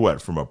tell you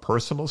what, from a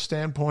personal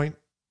standpoint,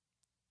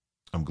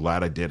 I'm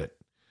glad I did it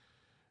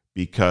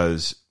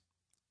because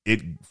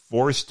it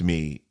forced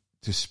me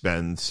to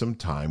spend some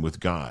time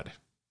with God,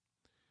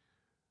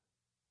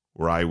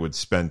 where I would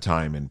spend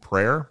time in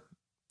prayer,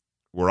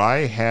 where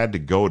I had to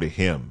go to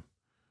him.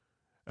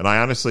 And I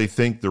honestly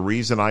think the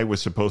reason I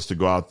was supposed to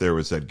go out there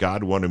was that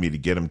God wanted me to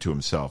get him to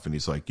himself. And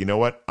he's like, you know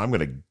what? I'm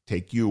going to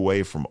take you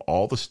away from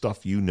all the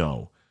stuff you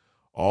know,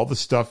 all the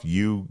stuff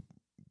you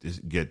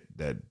get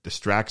that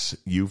distracts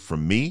you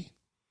from me.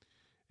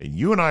 And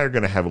you and I are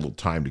going to have a little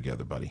time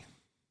together, buddy.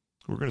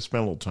 We're going to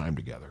spend a little time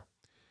together.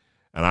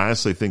 And I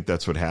honestly think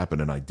that's what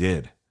happened, and I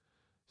did.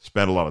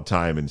 Spent a lot of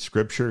time in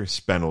Scripture,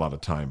 spent a lot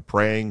of time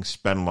praying,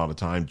 spent a lot of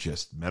time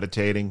just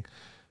meditating,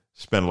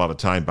 spent a lot of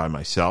time by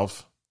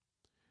myself,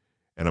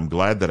 and I'm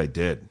glad that I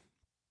did.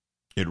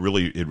 It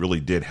really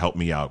did help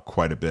me out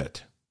quite a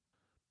bit.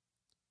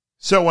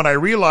 So when I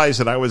realized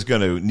that I was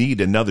going to need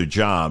another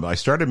job, I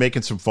started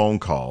making some phone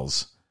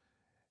calls,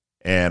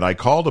 and I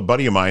called a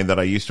buddy of mine that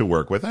I used to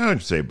work with. I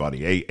don't say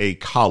buddy, a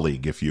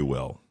colleague, if you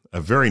will,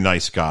 a very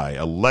nice guy,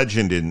 a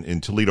legend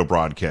in Toledo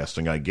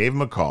broadcasting. I gave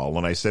him a call,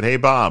 and I said, "Hey,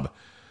 Bob,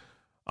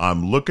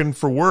 I'm looking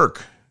for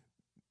work.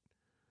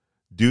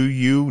 Do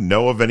you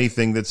know of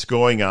anything that's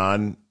going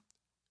on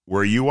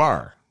where you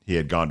are?" He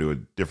had gone to a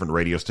different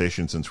radio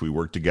station since we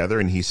worked together,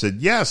 and he said,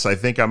 "Yes, I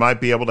think I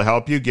might be able to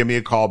help you. Give me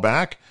a call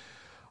back."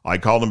 I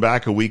called him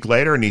back a week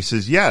later, and he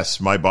says, "Yes,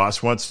 my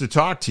boss wants to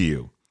talk to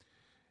you."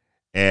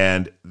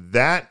 And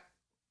that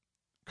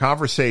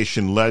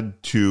conversation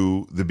led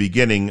to the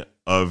beginning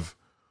of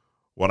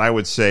what I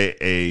would say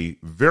a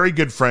very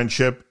good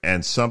friendship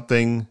and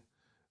something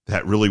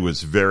that really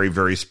was very,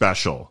 very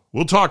special.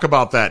 We'll talk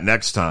about that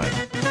next time.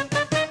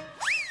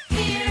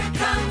 Here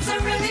comes a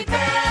really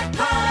bad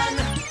pun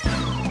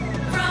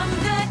from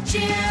the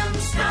Jim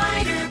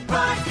Snyder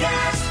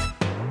Podcast.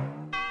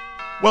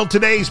 Well,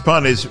 today's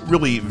pun is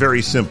really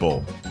very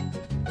simple.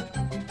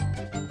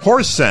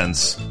 Horse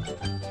sense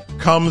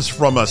comes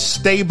from a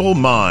stable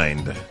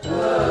mind.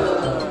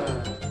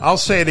 I'll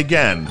say it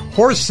again.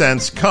 Horse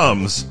sense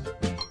comes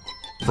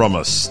from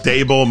a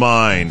stable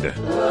mind.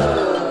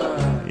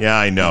 Yeah,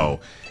 I know.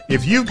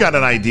 If you've got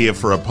an idea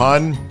for a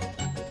pun,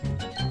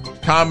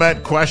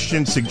 comment,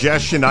 question,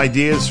 suggestion,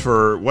 ideas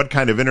for what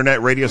kind of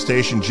internet radio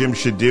station Jim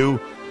should do,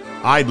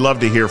 I'd love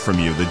to hear from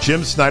you. The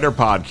Jim Snyder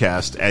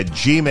Podcast at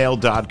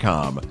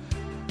gmail.com.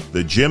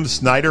 The Jim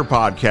Snyder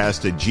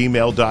Podcast at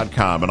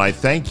gmail.com. And I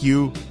thank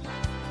you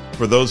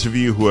for those of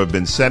you who have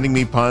been sending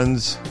me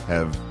puns,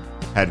 have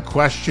had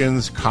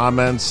questions,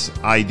 comments,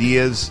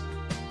 ideas.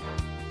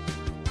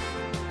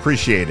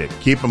 Appreciate it.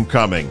 Keep them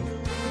coming.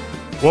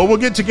 Well, we'll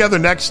get together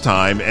next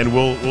time, and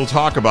we'll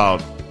talk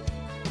about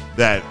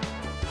that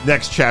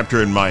next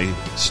chapter in my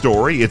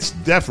story. It's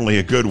definitely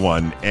a good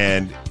one,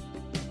 and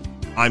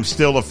I'm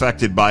still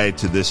affected by it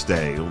to this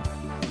day.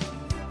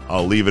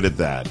 I'll leave it at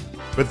that.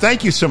 But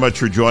thank you so much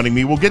for joining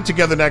me. We'll get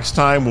together next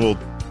time. We'll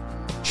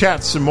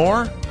chat some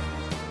more.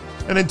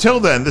 And until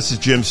then, this is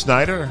Jim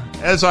Snyder.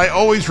 As I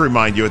always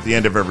remind you at the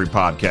end of every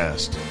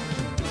podcast,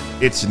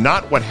 it's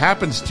not what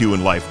happens to you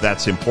in life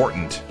that's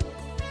important.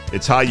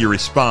 It's how you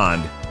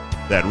respond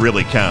that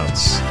really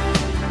counts.